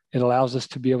 It allows us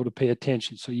to be able to pay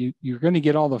attention. So you're going to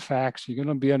get all the facts. You're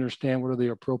going to understand what are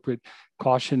the appropriate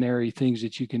cautionary things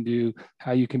that you can do,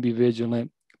 how you can be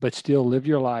vigilant, but still live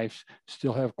your life,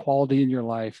 still have quality in your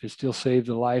life, and still save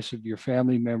the lives of your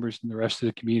family members and the rest of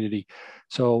the community.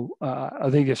 So I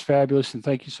think it's fabulous. And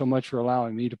thank you so much for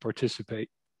allowing me to participate.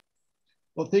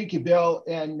 Well, thank you, Bill,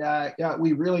 and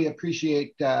we really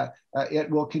appreciate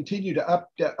it. We'll continue to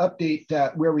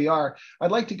update where we are.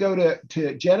 I'd like to go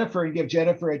to Jennifer and give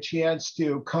Jennifer a chance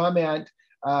to comment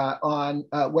on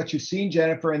what you've seen,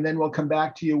 Jennifer, and then we'll come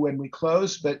back to you when we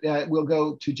close. But we'll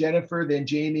go to Jennifer, then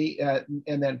Jamie,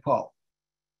 and then Paul.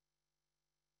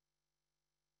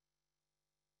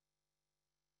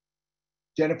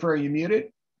 Jennifer, are you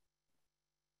muted?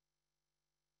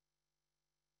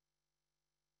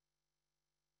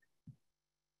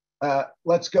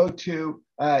 Let's go to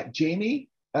Jamie.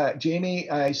 Jamie,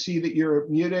 I see that you're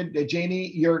muted.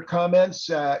 Jamie, your comments,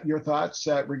 your thoughts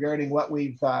regarding what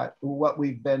we've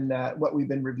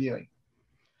been reviewing.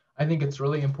 I think it's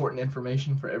really important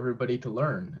information for everybody to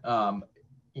learn.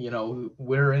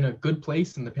 We're in a good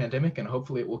place in the pandemic, and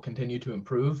hopefully it will continue to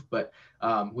improve. But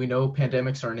we know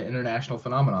pandemics are an international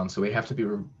phenomenon, so we have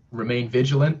to remain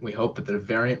vigilant. We hope that the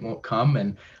variant won't come.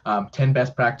 And 10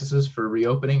 best practices for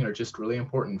reopening are just really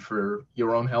important for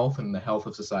your own health and the health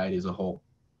of society as a whole.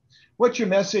 What's your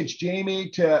message, Jamie,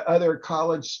 to other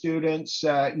college students?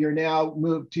 You're now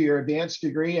moved to your advanced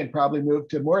degree and probably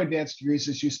moved to more advanced degrees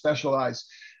as you specialize.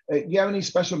 Do you have any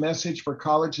special message for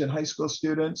college and high school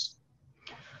students?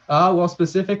 Well,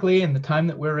 specifically in the time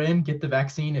that we're in, get the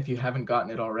vaccine if you haven't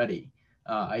gotten it already.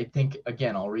 I think,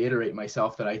 again, I'll reiterate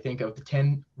myself that I think of the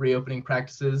 10 reopening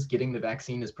practices, getting the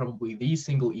vaccine is probably the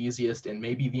single easiest and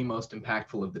maybe the most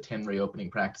impactful of the 10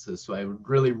 reopening practices. So I would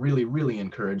really, really, really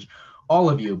encourage all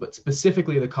of you, but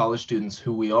specifically the college students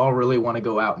who we all really want to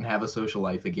go out and have a social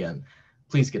life again,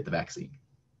 please get the vaccine.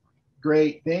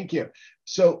 Great, thank you.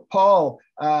 So, Paul,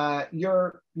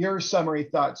 your summary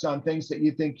thoughts on things that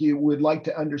you think you would like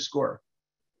to underscore.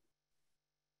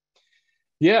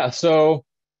 Yeah, so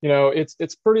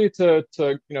it's pretty to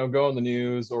go on the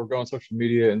news or go on social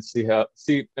media and see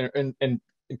and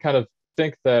kind of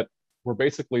think that we're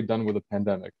basically done with the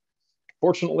pandemic.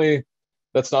 Fortunately,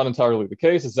 that's not entirely the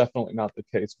case. It's definitely not the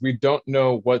case. We don't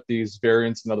know what these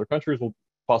variants in other countries will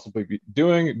possibly be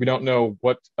doing. We don't know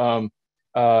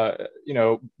how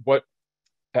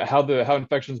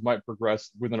infections might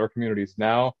progress within our communities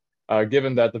now,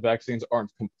 given that the vaccines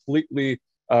aren't completely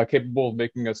capable of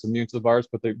making us immune to the virus,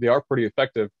 but they are pretty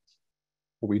effective.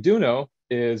 What we do know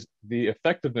is the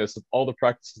effectiveness of all the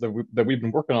practices that we've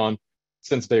been working on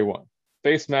since day one: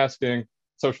 face masking,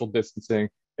 social distancing,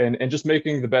 and just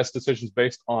making the best decisions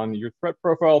based on your threat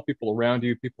profile, people around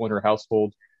you, people in your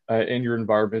household, in your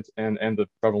environment, and the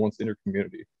prevalence in your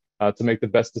community, to make the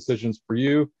best decisions for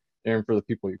you and for the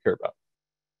people you care about.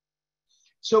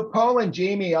 So Paul and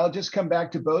Jamie, I'll just come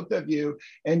back to both of you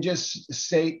and just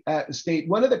state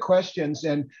one of the questions,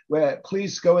 and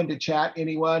please go into chat,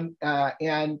 anyone.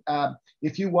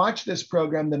 If you watch this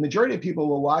program, the majority of people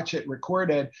will watch it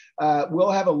recorded.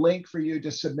 We'll have a link for you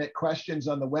to submit questions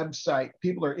on the website.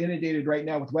 People are inundated right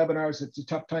now with webinars. It's a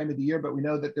tough time of the year, but we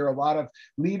know that there are a lot of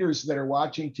leaders that are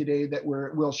watching today that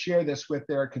will share this with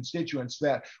their constituents,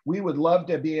 that we would love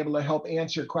to be able to help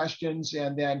answer questions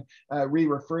and then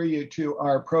refer you to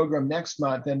our program next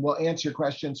month, and we'll answer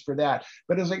questions for that.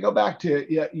 But as I go back to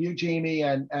you, Jamie,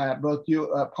 and both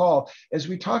you, Paul, as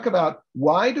we talk about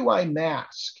why do I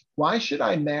mask? Why should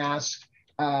I mask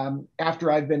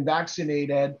after I've been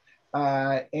vaccinated?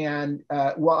 And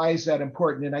why is that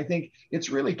important? And I think it's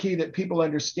really key that people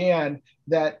understand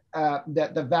that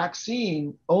the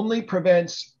vaccine only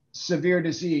prevents severe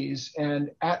disease,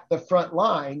 and at the front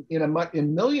line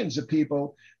in millions of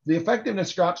people, the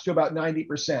effectiveness drops to about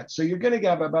 90%. So you're going to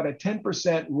have about a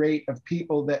 10% rate of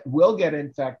people that will get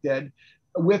infected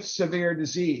with severe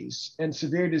disease, and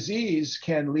severe disease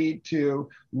can lead to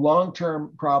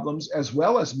long-term problems as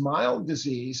well as mild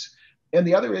disease. And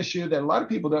the other issue that a lot of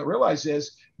people don't realize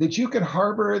is that you can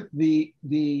harbor the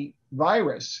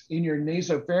virus in your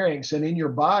nasopharynx and in your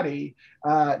body,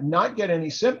 not get any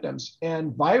symptoms,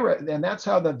 and that's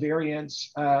how the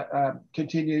variants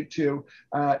continue to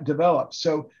develop.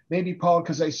 So maybe Paul,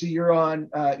 because I see you're on,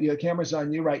 camera's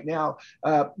on you right now.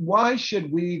 Why should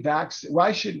we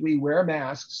wear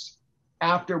masks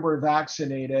after we're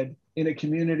vaccinated in a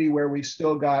community where we've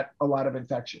still got a lot of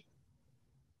infection?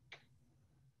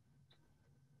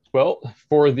 Well,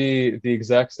 for the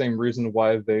exact same reason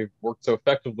why they've worked so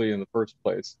effectively in the first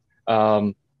place.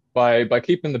 By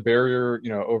keeping the barrier,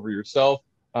 over yourself,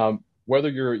 whether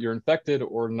you're infected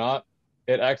or not,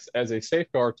 it acts as a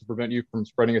safeguard to prevent you from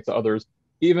spreading it to others,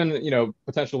 even,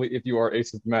 potentially if you are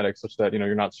asymptomatic, such that,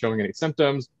 you're not showing any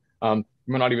symptoms. You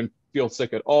might not even feel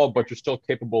sick at all, but you're still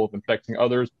capable of infecting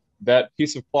others. That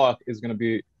piece of cloth is going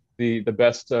to be the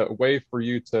best way for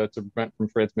you to prevent from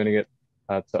transmitting it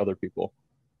to other people.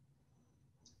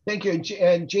 Thank you.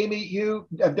 And Jamie, you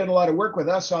have done a lot of work with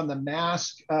us on the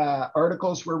mask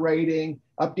articles we're writing,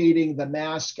 updating the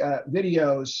mask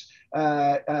videos.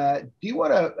 Do you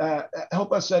want to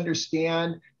help us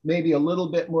understand maybe a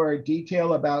little bit more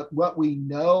detail about what we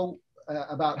know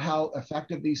about how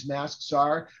effective these masks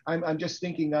are? I'm just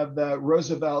thinking of the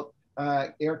Roosevelt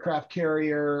aircraft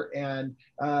carrier, and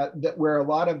where a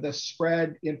lot of the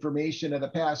spread information of the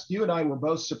past, you and I were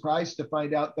both surprised to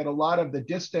find out that a lot of the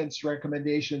distance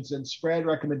recommendations and spread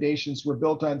recommendations were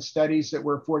built on studies that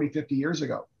were 40, 50 years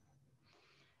ago.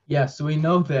 Yeah, so we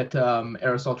know that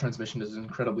aerosol transmission is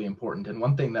incredibly important. And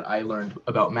one thing that I learned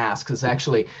about masks is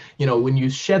actually, when you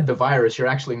shed the virus, you're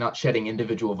actually not shedding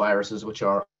individual viruses, which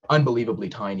are unbelievably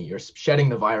tiny. You're shedding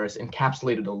the virus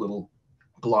encapsulated in a little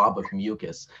blob of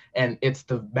mucus. And it's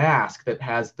the mask that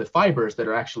has the fibers that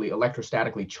are actually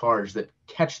electrostatically charged that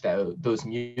catch those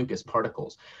mucus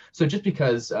particles. So just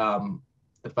because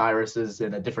the virus is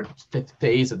in a different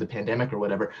phase of the pandemic or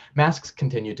whatever, masks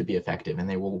continue to be effective, and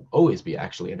they will always be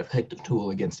actually an effective tool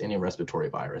against any respiratory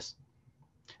virus.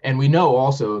 And we know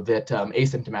also that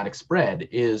asymptomatic spread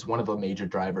is one of the major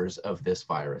drivers of this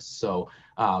virus. So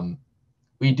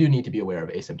we do need to be aware of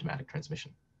asymptomatic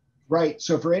transmission. Right.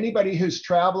 So for anybody who's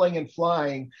traveling and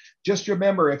flying, just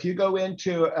remember, if you go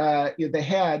into the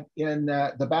head in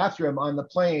the bathroom on the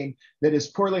plane that is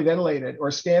poorly ventilated,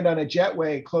 or stand on a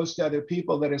jetway close to other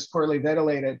people that is poorly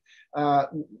ventilated,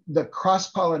 the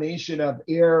cross-pollination of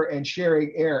air and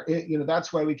sharing air,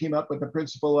 that's why we came up with the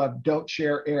principle of don't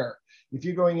share air. If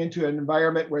you're going into an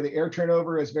environment where the air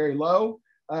turnover is very low,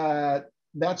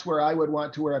 that's where I would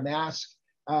want to wear a mask.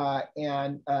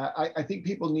 I think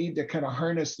people need to kind of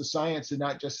harness the science and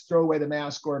not just throw away the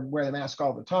mask or wear the mask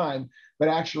all the time, but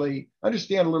actually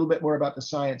understand a little bit more about the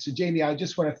science. So Jamie, I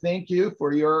just want to thank you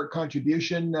for your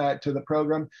contribution to the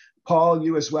program. Paul,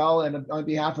 you as well, and on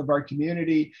behalf of our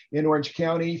community in Orange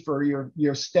County, for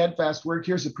your steadfast work.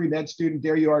 Here's a pre-med student.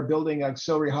 There you are building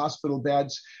auxiliary hospital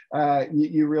beds.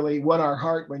 You really won our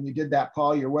heart when you did that,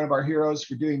 Paul. You're one of our heroes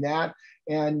for doing that.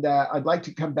 And I'd like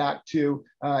to come back to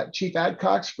Chief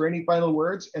Adcox for any final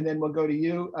words, and then we'll go to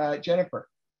you, Jennifer.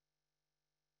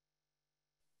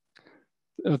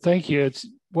 Thank you. It's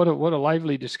what a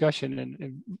lively discussion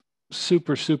and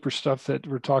super stuff that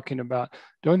we're talking about.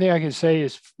 The only thing I can say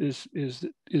is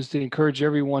to encourage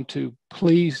everyone to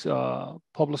please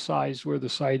publicize where the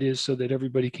site is so that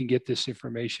everybody can get this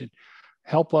information.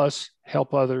 Help us,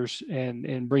 help others,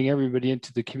 and bring everybody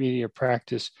into the community of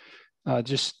practice.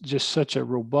 Just such a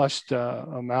robust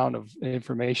amount of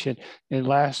information. And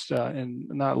last and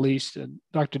not least,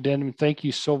 Dr. Denman, thank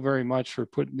you so very much for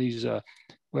putting these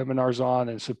webinars on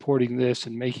and supporting this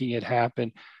and making it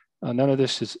happen. None of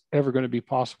this is ever going to be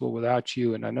possible without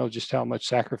you. And I know just how much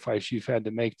sacrifice you've had to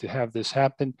make to have this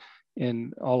happen.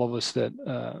 And all of us that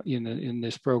in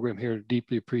this program here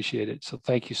deeply appreciate it. So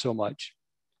thank you so much.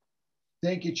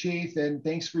 Thank you, Chief, and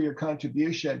thanks for your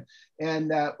contribution.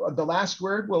 And the last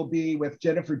word will be with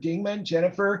Jennifer Dingman.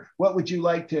 Jennifer, what would you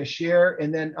like to share?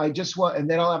 And then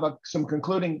I'll have some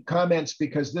concluding comments,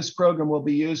 because this program will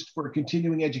be used for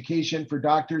continuing education for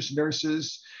doctors,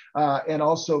 nurses, and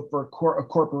also for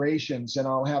corporations. And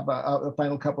I'll have a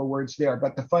final couple of words there.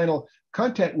 But the final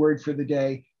content word for the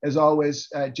day, as always,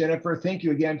 Jennifer, thank you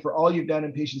again for all you've done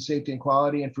in patient safety and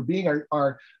quality, and for being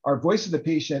our voice of the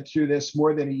patient through this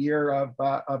more than a year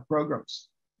of programs.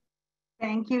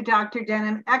 Thank you, Dr.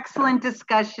 Denham. Excellent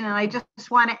discussion. And I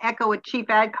just want to echo what Chief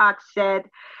Adcox said.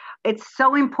 It's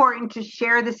so important to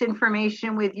share this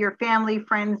information with your family,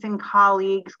 friends, and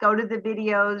colleagues. Go to the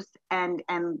videos and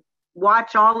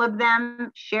watch all of them,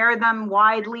 share them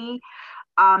widely.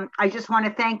 I just want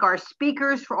to thank our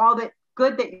speakers for all that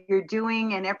good that you're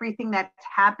doing and everything that's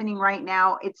happening right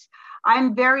now.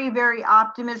 I'm very, very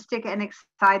optimistic and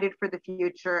excited for the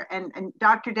future. And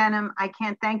Dr. Denham, I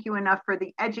can't thank you enough for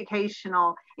the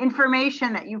educational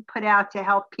information that you've put out to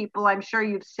help people. I'm sure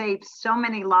you've saved so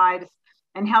many lives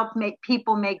and helped make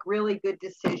people make really good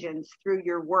decisions through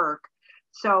your work.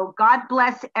 So God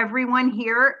bless everyone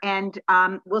here, and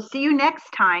we'll see you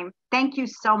next time. Thank you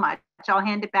so much. I'll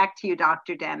hand it back to you,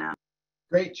 Dr. Denham.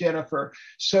 Great, Jennifer.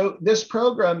 So this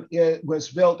program was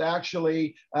built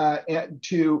actually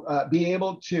to be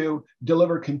able to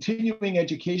deliver continuing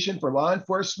education for law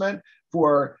enforcement,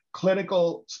 for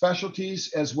clinical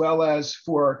specialties, as well as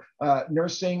for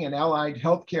nursing and allied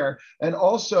healthcare, and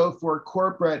also for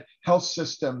corporate health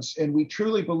systems. And we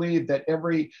truly believe that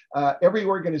every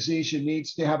organization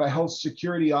needs to have a health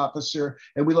security officer.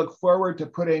 And we look forward to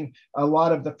putting a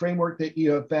lot of the framework that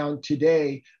you have found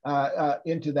today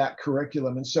into that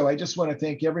curriculum. And so I just want to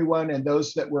thank everyone, and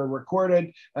those that were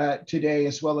recorded today,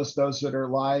 as well as those that are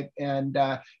live. And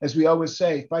as we always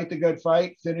say, fight the good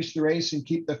fight, finish the race, and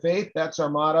keep the faith. That's our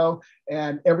motto.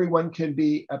 And everyone can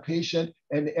be a patient,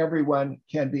 and everyone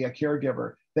can be a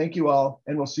caregiver. Thank you all,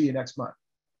 and we'll see you next month.